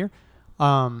 4th month here,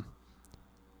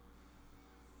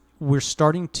 we're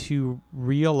starting to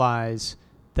realize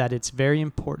that it's very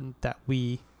important that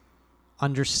we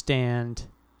understand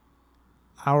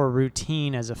our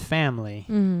routine as a family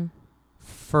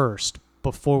first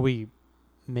before we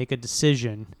make a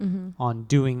decision on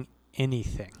doing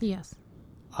anything. Yes.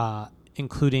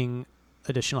 Including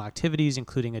additional activities,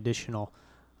 including additional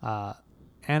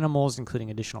animals, including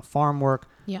additional farm work.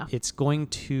 Yeah.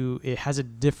 It has a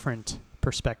different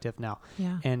perspective now.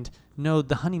 Yeah. And no,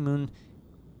 the honeymoon,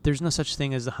 there's no such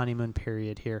thing as the honeymoon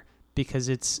period here,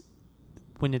 because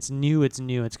when it's new, it's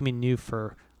new. It's going to be new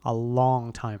for a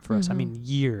long time for us. I mean,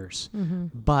 years.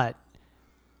 But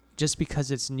just because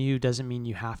it's new doesn't mean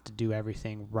you have to do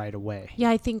everything right away.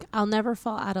 Yeah, I think I'll never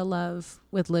fall out of love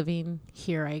with living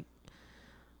here.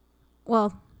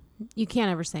 Well, you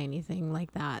can't ever say anything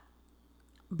like that,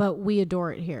 but we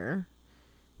adore it here.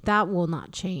 That will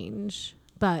not change.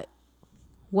 But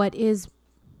what is,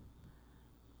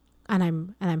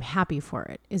 and I'm happy for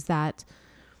it, is that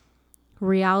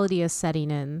reality is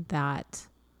setting in, that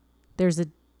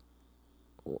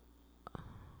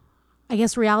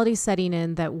reality is setting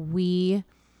in that we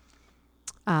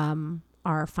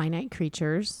are finite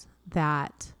creatures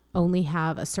that only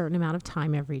have a certain amount of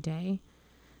time every day.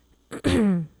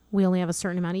 We only have a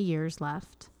certain amount of years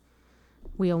left.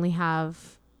 We only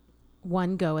have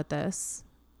one go at this.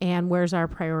 And where's our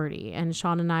priority? And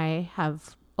Sean and I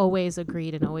have always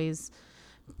agreed and always,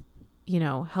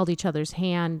 held each other's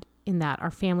hand in that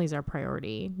our families are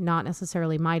priority, not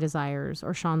necessarily my desires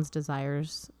or Sean's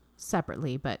desires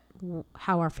separately, but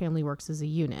how our family works as a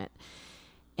unit.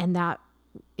 And that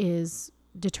is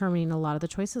determining a lot of the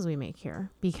choices we make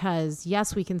here, because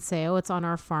yes, we can say, oh, it's on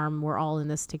our farm, we're all in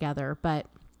this together, but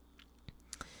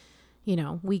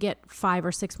we get 5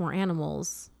 or 6 more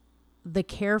animals. The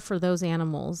care for those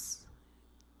animals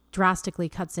drastically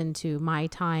cuts into my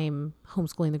time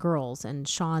homeschooling the girls and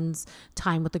Sean's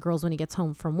time with the girls when he gets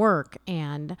home from work,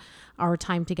 and our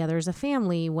time together as a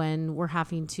family when we're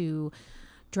having to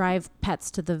drive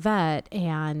pets to the vet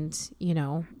and,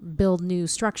 build new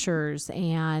structures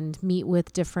and meet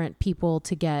with different people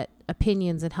to get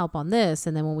opinions and help on this.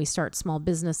 And then when we start small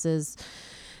businesses,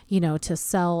 to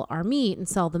sell our meat and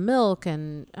sell the milk,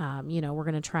 and, we're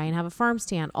going to try and have a farm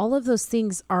stand. All of those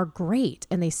things are great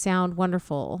and they sound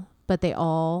wonderful, but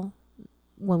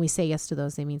when we say yes to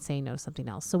those, they mean saying no to something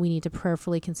else. So we need to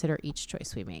prayerfully consider each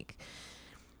choice we make.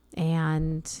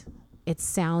 And it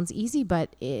sounds easy,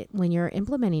 but when you're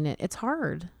implementing it, it's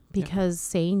hard, because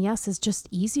saying yes is just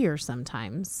easier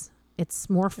sometimes. It's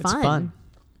more fun.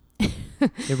 It's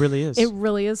fun. It really is. It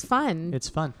really is fun. It's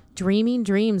fun. Dreaming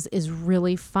dreams is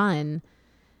really fun.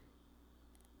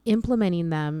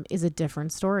 Implementing them is a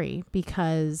different story,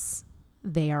 because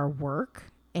they are work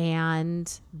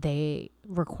and they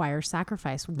require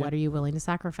sacrifice. What are you willing to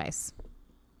sacrifice?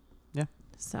 Yeah.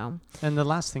 So. And the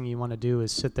last thing you want to do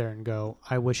is sit there and go,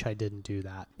 I wish I didn't do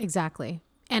that. Exactly.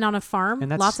 And on a farm,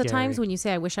 lots of times when you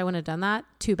say, I wish I wouldn't have done that,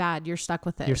 too bad, you're stuck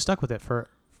with it. You're stuck with it for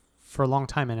a long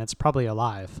time, and it's probably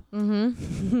alive.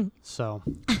 So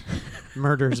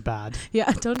murder's bad.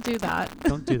 Yeah, don't do that.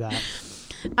 Don't do that.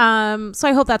 So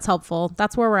I hope that's helpful.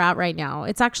 That's where we're at right now.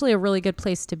 It's actually a really good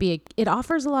place to be. It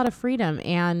offers a lot of freedom,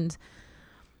 and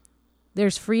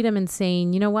there's freedom in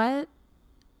saying, you know what?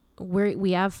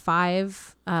 We have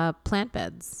 5 plant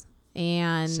beds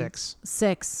and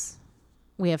 6.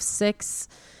 We have 6,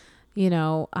 we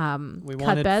cut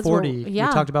wanted beds. 40. We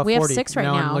talked about 40. We have 6 right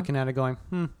now. I'm looking at it going,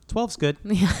 12's good.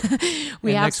 Yeah.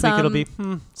 Next week it'll be,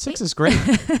 6 is great.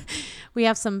 We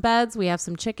have some beds. We have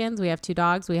some chickens. We have 2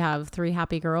 dogs. We have 3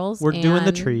 happy girls. We're doing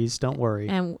the trees. Don't worry.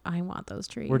 And I want those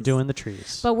trees. We're doing the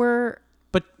trees. But we're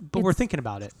thinking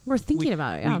about it. We're thinking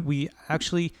about it. Yeah. We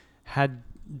actually had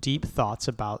deep thoughts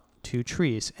about 2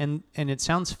 trees, and it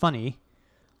sounds funny,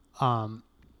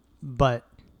 but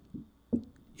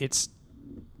it's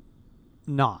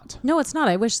not. No, it's not.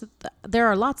 I wish there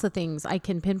are lots of things I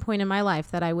can pinpoint in my life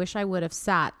that I wish I would have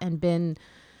sat and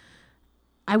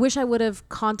I wish I would have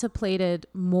contemplated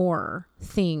more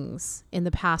things in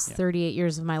the past 38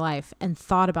 years of my life and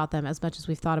thought about them as much as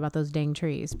we've thought about those dang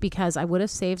trees, because I would have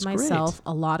saved myself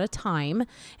a lot of time,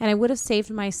 and I would have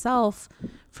saved myself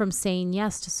from saying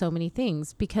yes to so many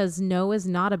things, because no is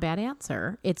not a bad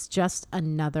answer. It's just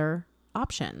another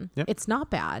option. Yep. It's not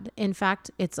bad. In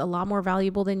fact, it's a lot more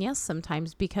valuable than yes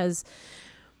sometimes, because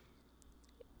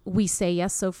we say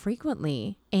yes so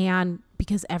frequently, and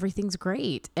because everything's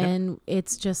great. Yep. And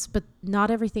it's just, but not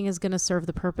everything is going to serve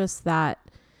the purpose that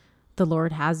the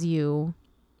Lord has you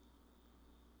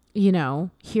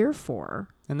here for.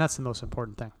 And that's the most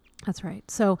important thing. That's right.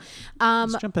 So,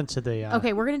 let's jump into the.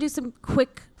 Okay, we're gonna do some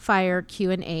quick fire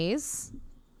Q&As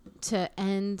to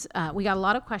end. We got a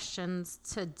lot of questions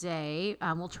today.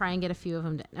 We'll try and get a few of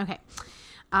them done. Okay.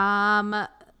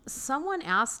 Someone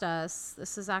asked us.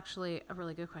 This is actually a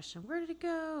really good question. Where did it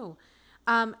go?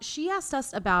 She asked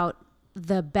us about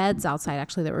the beds outside.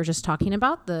 Actually, that we were just talking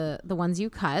about, the ones you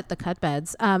cut, the cut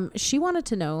beds. She wanted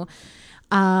to know.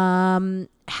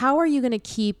 How are you going to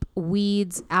keep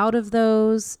weeds out of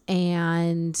those?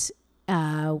 And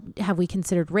have we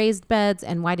considered raised beds?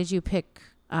 And why did you pick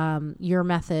your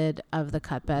method of the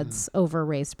cut beds over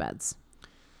raised beds?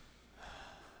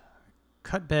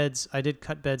 Cut beds. I did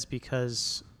cut beds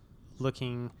because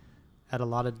looking at a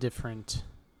lot of different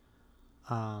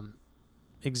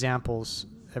examples,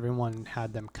 everyone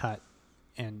had them cut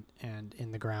and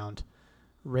in the ground.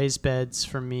 Raised beds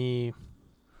for me,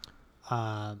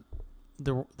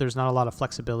 there's not a lot of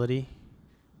flexibility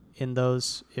in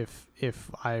those. If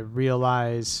I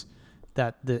realize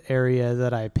that the area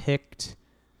that I picked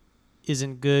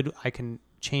isn't good, I can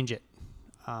change it.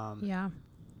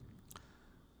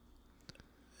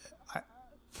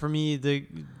 For me, the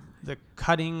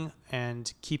cutting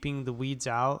and keeping the weeds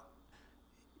out,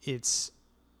 it's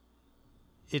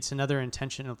another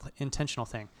intentional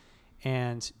thing,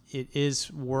 and it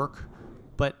is work.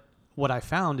 But what I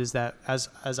found is that as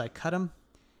I cut them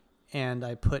and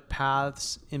I put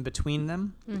paths in between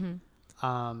them,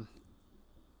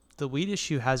 the weed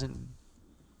issue hasn't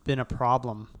been a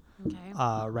problem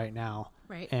right now.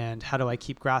 Right. And how do I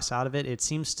keep grass out of it? It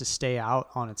seems to stay out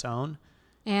on its own.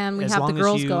 And we have the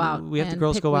girls go out. We have the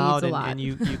girls go out, and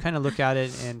you kind of look at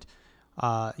it, and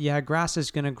grass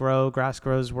is going to grow. Grass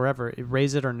grows wherever.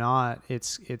 Raise it or not,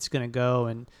 it's going to go.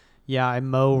 And I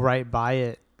mow right by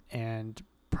it, and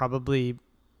probably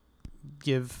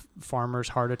give farmers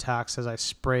heart attacks as I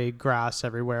spray grass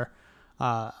everywhere.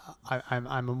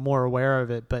 I'm more aware of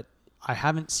it, but I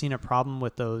haven't seen a problem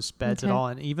with those beds at all.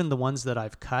 And even the ones that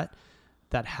I've cut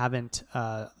that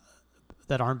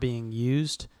aren't being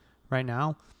used right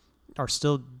now are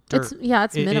still dirt.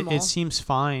 It's minimal. It seems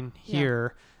fine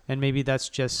here, and maybe that's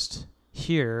just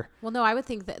here. Well, no, I would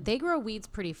think that they grow weeds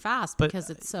pretty fast because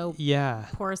it's so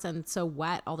porous and so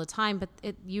wet all the time. But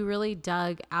you really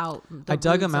dug out. I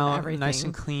dug them out nice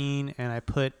and clean, and I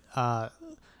put I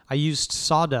used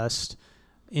sawdust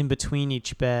in between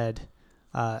each bed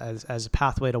as a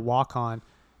pathway to walk on,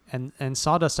 and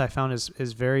sawdust I found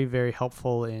is very, very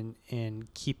helpful in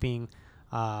keeping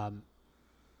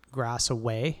grass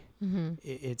away. Mm-hmm.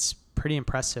 It's pretty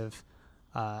impressive.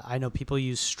 I know people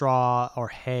use straw or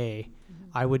hay.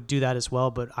 Mm-hmm. I would do that as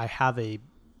well, but I have a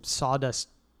sawdust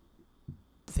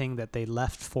thing that they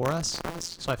left for us,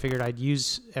 so I figured I'd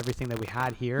use everything that we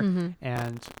had here,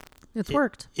 and it's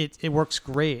worked. It works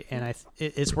great, and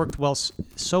it's worked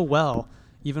so well,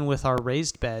 even with our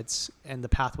raised beds and the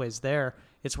pathways there.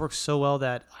 It's worked so well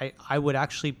that I would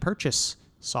actually purchase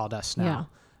sawdust now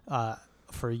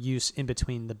for use in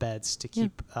between the beds to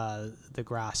keep the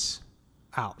grass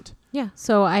out. Yeah.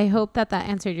 So I hope that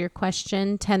answered your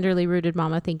question. Tenderly rooted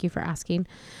mama. Thank you for asking.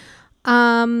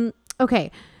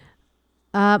 Okay.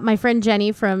 My friend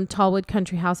Jenny from Tallwood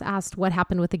Country House asked what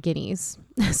happened with the guineas.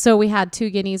 So we had 2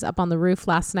 guineas up on the roof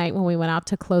last night when we went out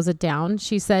to close it down.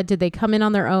 She said, did they come in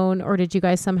on their own, or did you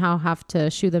guys somehow have to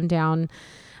shoo them down?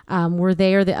 Were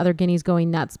they or the other guineas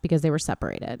going nuts because they were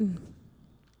separated?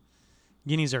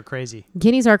 Guineas are crazy.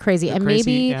 They're and crazy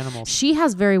maybe animals. She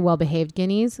has very well behaved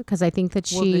guineas because I think that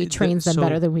she trains them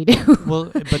better than we do.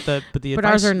 But the but advice,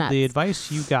 ours are nuts. The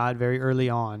advice you got very early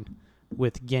on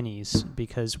with guineas,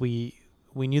 because we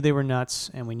knew they were nuts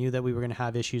and we knew that we were going to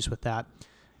have issues with that,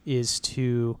 is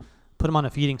to put them on a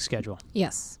feeding schedule.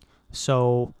 Yes.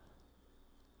 So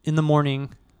in the morning,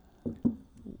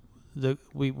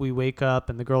 we wake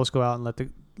up and the girls go out and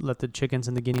let the chickens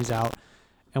and the guineas out.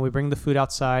 And we bring the food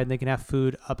outside, and they can have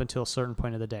food up until a certain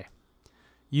point of the day.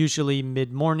 Usually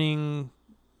mid-morning,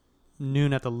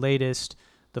 noon at the latest,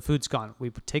 the food's gone. We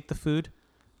take the food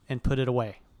and put it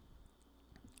away.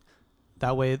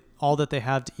 That way, all that they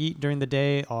have to eat during the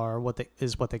day are what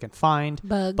they can find.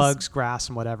 Bugs, grass,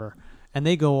 and whatever. And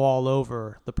they go all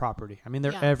over the property. I mean,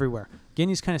 they're everywhere.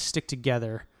 Guineas kind of stick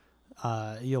together.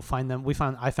 You'll find them.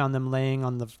 I found them laying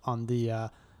in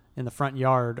the front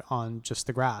yard on just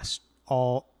the grass.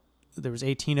 There was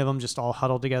 18 of them just all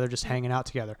huddled together, just hanging out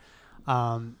together.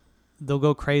 They'll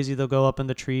go crazy. They'll go up in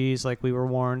the trees like we were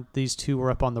warned. These 2 were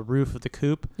up on the roof of the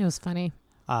coop. It was funny.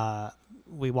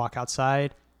 We walk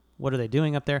outside. What are they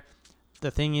doing up there?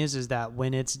 The thing is that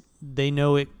when they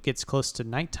know it gets close to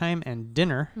nighttime and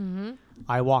dinner,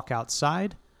 I walk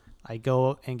outside I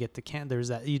go and get the can.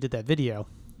 You did that video.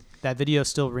 That video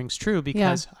still rings true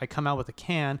because I come out with a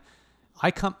can.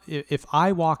 If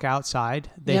I walk outside,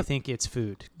 they think it's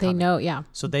food. They know, yeah.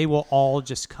 So they will all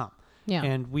just come. Yeah.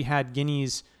 And we had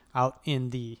guineas out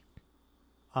in the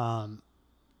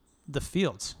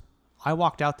fields. I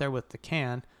walked out there with the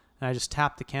can, and I just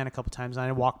tapped the can a couple times, and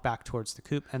I walked back towards the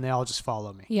coop, and they all just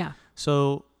follow me. Yeah.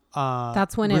 So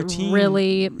that's when it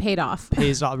really paid off.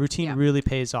 Routine really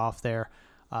pays off there.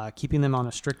 Keeping them on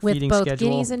a strict with feeding both schedule.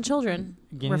 Guineas and children.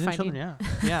 Guineas and children,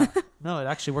 yeah. No, it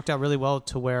actually worked out really well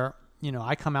to where,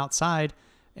 I come outside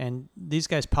and these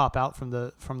guys pop out from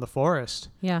the forest.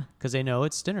 Yeah. Because they know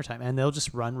it's dinner time and they'll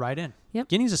just run right in. Yep.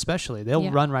 Guineas especially,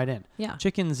 they'll run right in. Yeah.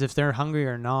 Chickens, if they're hungry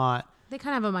or not, they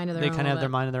kind of have a mind of their own. They kind of have their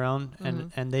mind of their own. Mm-hmm.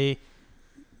 And they,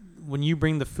 when you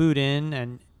bring the food in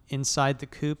and inside the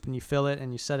coop and you fill it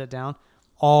and you set it down,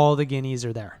 all the guineas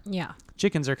are there. Yeah.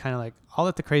 Chickens are kind of like, I'll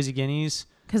let the crazy guinies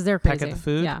because they're crazy. peck at the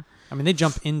food. Yeah. I mean, they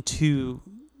jump into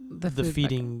the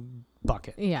feeding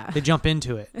bucket. Yeah. They jump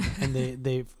into it, and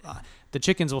the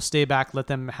chickens will stay back, let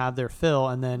them have their fill,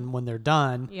 and then when they're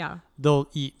done, they'll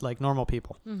eat like normal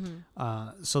people.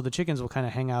 Mm-hmm. So the chickens will kind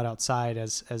of hang out outside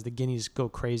as the guineas go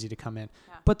crazy to come in.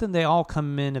 Yeah. But then they all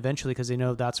come in eventually because they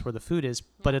know that's where the food is.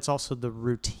 Yeah. But it's also the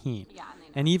routine. Yeah,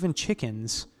 and even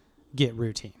chickens get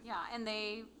routine. Yeah, and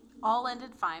they all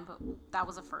ended fine, but that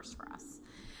was a first for us.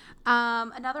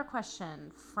 Another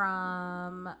question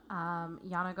from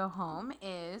Yana Go Home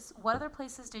is, what other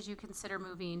places did you consider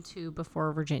moving to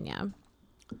before Virginia?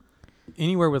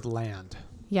 Anywhere with land.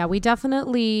 Yeah, we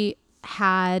definitely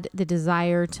had the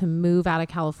desire to move out of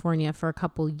California for a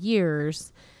couple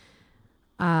years.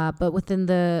 But within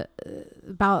it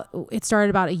started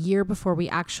about a year before we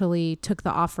actually took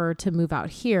the offer to move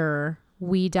out here.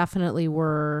 We definitely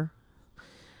were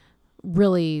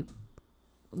really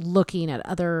looking at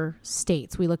other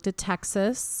states. We looked at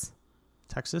Texas,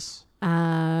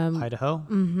 Idaho.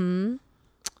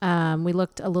 Mm-hmm. We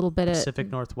looked a little bit at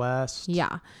Pacific Northwest.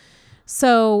 Yeah.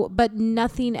 So, but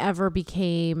nothing ever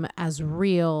became as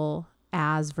real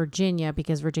as Virginia,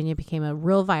 because Virginia became a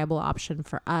real viable option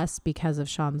for us because of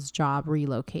Sean's job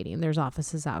relocating. There's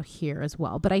offices out here as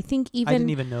well. But I think I didn't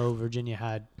even know Virginia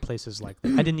had places like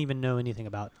that. I didn't even know anything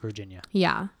about Virginia.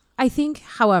 Yeah. I think,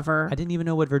 however, I didn't even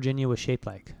know what Virginia was shaped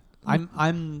like. You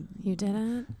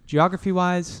didn't? Geography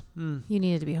wise, you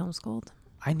needed to be homeschooled.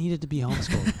 I needed to be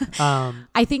homeschooled.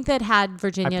 I think that had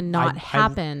Virginia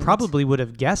happened, I probably would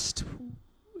have guessed.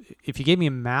 If you gave me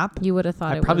a map, you would have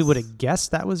thought I probably would have guessed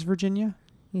that was Virginia.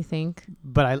 You think?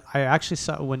 But I actually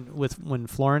saw when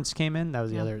Florence came in. That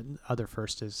was the other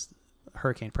first is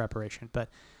hurricane preparation. But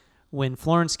when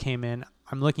Florence came in,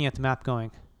 I'm looking at the map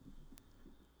going,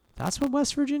 that's what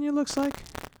West Virginia looks like.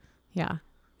 Yeah.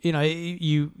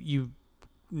 You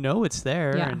know it's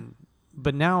there. Yeah.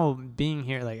 But now being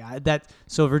here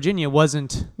so Virginia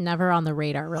wasn't never on the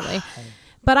radar really.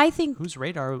 But I think whose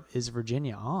radar is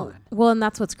Virginia on? Well, and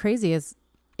that's what's crazy is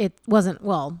it wasn't.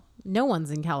 Well, no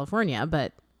one's in California,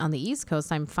 but on the East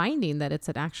Coast, I'm finding that it's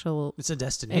a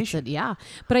destination.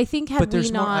 But I think I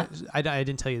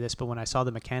didn't tell you this, but when I saw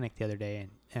the mechanic the other day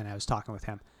and I was talking with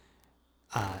him,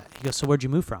 he goes, "So where'd you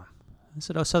move from?" I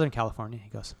said, "Oh, Southern California." He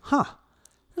goes, "Huh?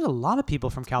 There's a lot of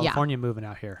people from California moving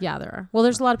out here." Yeah, there are. Well,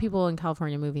 there's a lot of people in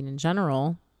California moving in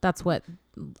general. That's what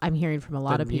I'm hearing from a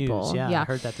lot of people. Yeah, I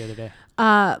heard that the other day.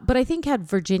 But I think had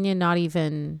Virginia not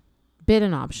even been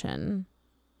an option,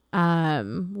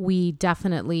 we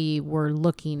definitely were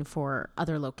looking for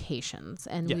other locations,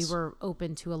 and we were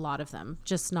open to a lot of them,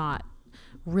 just not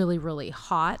really, really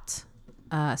hot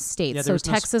states. Yeah, so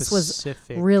Texas was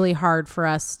really hard for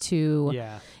us to.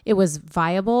 Yeah. It was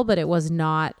viable, but it was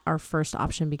not our first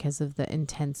option because of the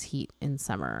intense heat in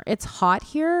summer. It's hot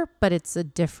here, but it's a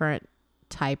different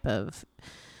type of.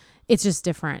 It's just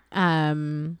different.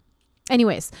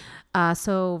 Anyways,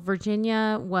 so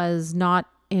Virginia was not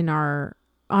on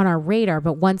our radar,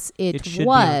 but once it should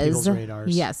was, be on people's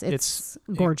radars. Yes, it's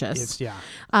gorgeous. Yeah.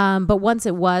 But once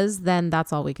it was, then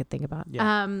that's all we could think about.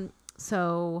 Yeah.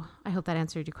 So I hope that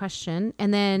answered your question.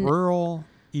 And then rural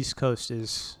East Coast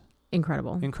is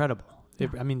incredible. Yeah.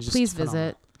 Just please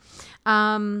phenomenal.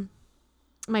 visit.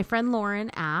 My friend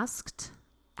Lauren asked,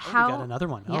 "How?" We got another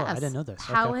one. Yes, I didn't know this.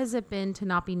 How has it been to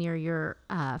not be near your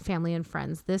family and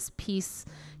friends? This piece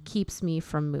keeps me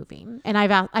from moving, and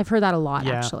I've heard that a lot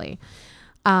actually.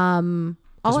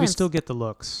 Because we still get the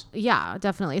looks. Yeah,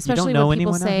 definitely. Especially when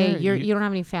people say you don't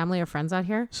have any family or friends out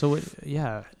here. So do you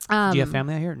have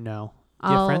family out here? No. Do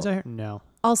you have friends out here? No.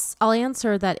 I'll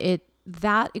answer that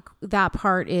that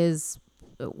part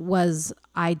was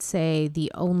I'd say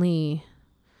the only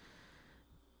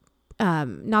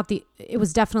it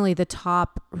was definitely the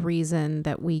top reason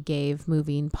that we gave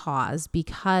moving pause,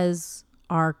 because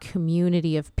our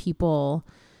community of people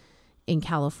in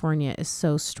California is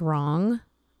so strong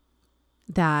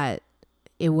that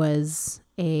it was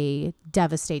a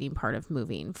devastating part of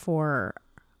moving for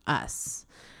us.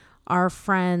 Our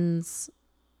friends,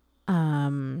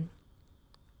 it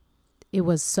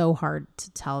was so hard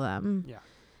to tell them,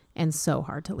 and so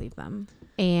hard to leave them.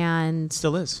 And it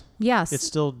still is. Yes. It's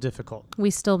still difficult. We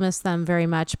still miss them very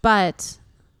much. But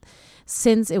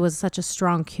since it was such a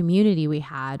strong community we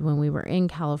had when we were in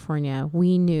California,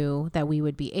 we knew that we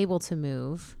would be able to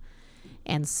move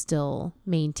and still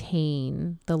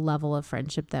maintain the level of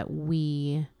friendship that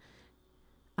we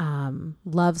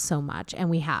love so much. And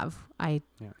we have.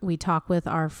 We talk with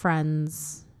our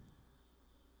friends.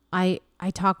 I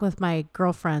talk with my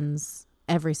girlfriends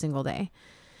every single day.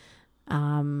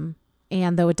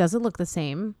 And though it doesn't look the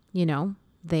same,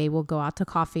 they will go out to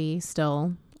coffee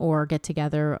still, or get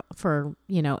together for,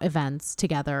 events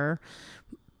together,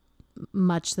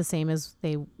 much the same as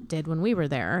they did when we were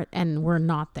there and we're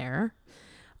not there.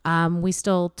 We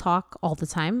still talk all the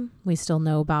time. We still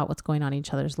know about what's going on in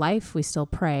each other's life. We still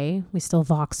pray. We still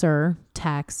Voxer,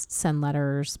 text, send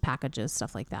letters, packages,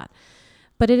 stuff like that.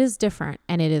 But it is different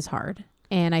and it is hard.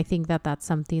 And I think that that's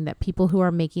something that people who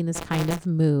are making this kind of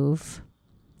move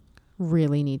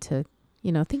really need to,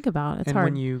 think about. It's hard.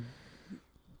 And when you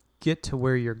get to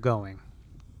where you're going,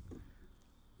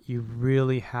 you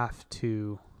really have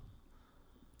to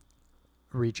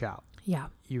reach out. Yeah.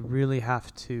 You really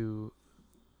have to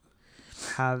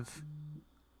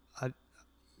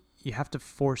you have to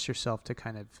force yourself to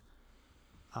kind of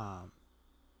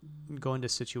go into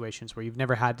situations where you've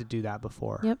never had to do that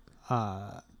before. Yep.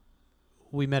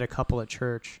 We met a couple at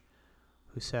church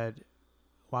who said,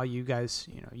 wow, you guys,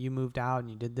 you moved out and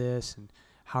you did this, and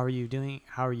how are you doing?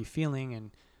 How are you feeling?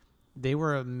 And they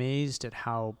were amazed at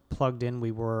how plugged in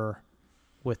we were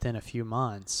within a few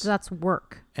months. So that's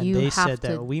work. And they said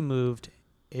that we moved,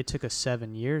 it took us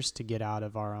 7 years to get out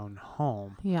of our own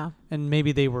home. Yeah. And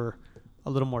maybe they were a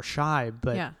little more shy,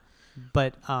 but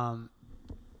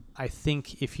I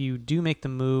think if you do make the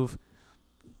move,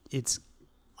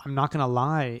 I'm not going to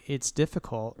lie, it's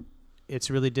difficult. It's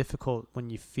really difficult when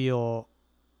you feel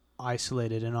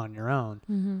isolated and on your own.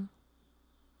 Mm-hmm.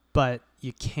 But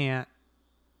you can't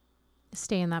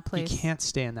stay in that place. You can't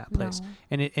stay in that place.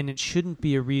 No. And it shouldn't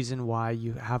be a reason why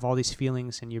you have all these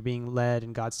feelings and you're being led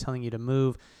and God's telling you to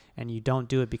move and you don't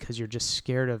do it because you're just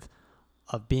scared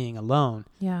of being alone.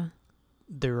 Yeah.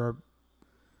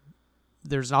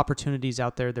 There's opportunities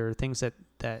out there. There are things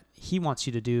that he wants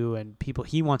you to do and people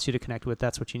he wants you to connect with.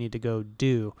 That's what you need to go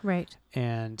do. Right.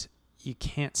 And you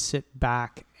can't sit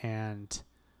back and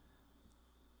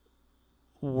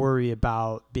worry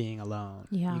about being alone.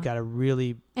 Yeah. You got to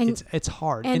really, it's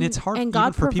hard. And it's hard and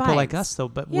even for people like us though,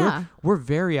 but yeah. we're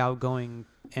very outgoing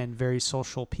and very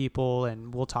social people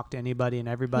and we'll talk to anybody and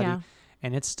everybody. Yeah.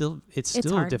 And it's still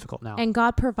difficult now. And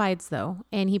God provides though.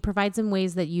 And he provides in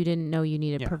ways that you didn't know you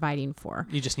needed providing for.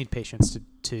 You just need patience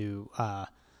to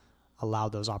allow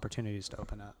those opportunities to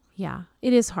open up. Yeah,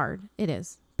 it is hard. It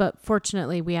is. But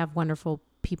fortunately we have wonderful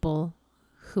people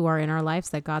who are in our lives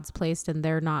that God's placed and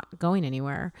they're not going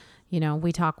anywhere.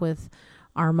 We talk with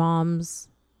our moms,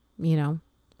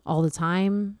 all the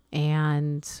time,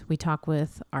 and we talk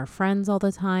with our friends all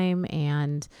the time,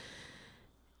 and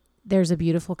there's a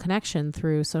beautiful connection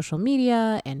through social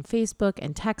media and Facebook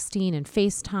and texting and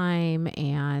FaceTime.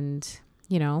 And,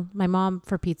 my mom,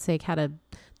 for Pete's sake, had a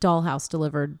dollhouse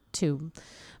delivered to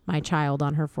my child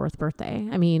on her 4th birthday.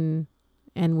 I mean,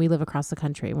 and we live across the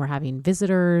country and we're having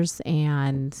visitors,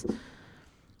 and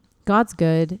God's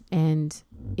good. And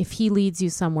if he leads you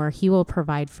somewhere, he will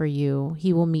provide for you.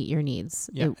 He will meet your needs.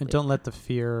 Yeah. And don't let the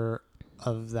fear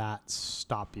of that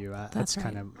stop you. That's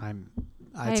right.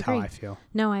 That's how I feel.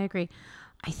 No, I agree.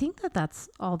 I think that's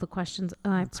all the questions.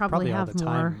 I probably have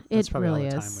more. That's probably all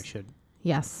the time we should.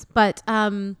 Yes. But,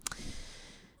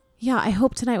 yeah, I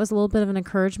hope tonight was a little bit of an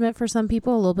encouragement for some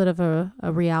people, a little bit of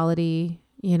a reality,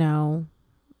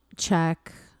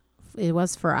 check. It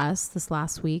was for us this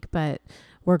last week, but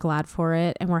we're glad for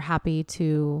it. And we're happy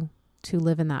to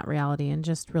live in that reality and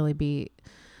just really be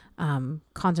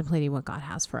contemplating what God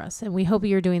has for us. And we hope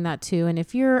you're doing that too. And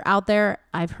if you're out there,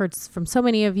 I've heard from so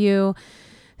many of you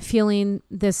feeling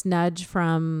this nudge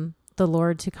from the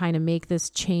Lord to kind of make this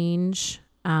change.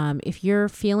 If you're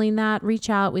feeling that, reach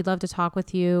out. We'd love to talk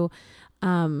with you.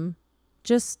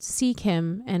 Just seek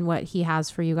him and what he has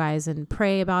for you guys and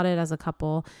pray about it as a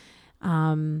couple.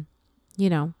 Who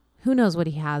knows what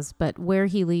he has, but where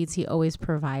he leads, he always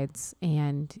provides.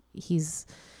 And he's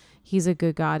He's a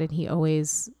good God, and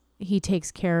he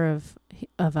takes care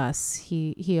of us.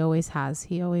 He always has.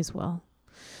 He always will.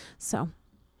 So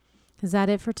is that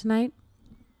it for tonight?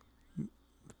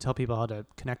 Tell people how to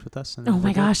connect with us. Oh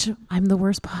my gosh, I'm the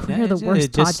worst. We're the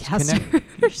worst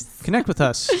podcasters. Connect with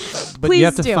us, but Please you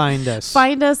have to do. find us.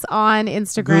 Find us on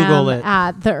Instagram Google it.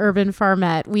 at The Urban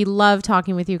Farmette. We love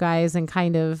talking with you guys and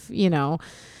kind of,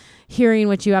 hearing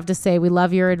what you have to say. We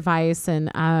love your advice,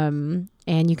 and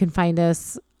you can find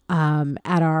us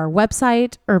at our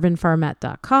website,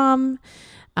 urbanfarmette.com.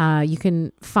 You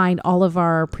can find all of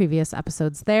our previous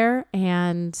episodes there.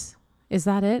 And is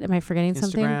that it? Am I forgetting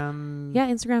something? Yeah,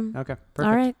 Instagram. Okay,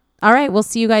 perfect. All right. We'll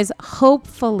see you guys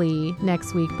hopefully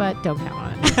next week, but don't count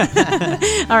on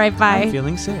it. All right, bye. I'm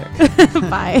feeling sick.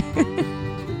 Bye.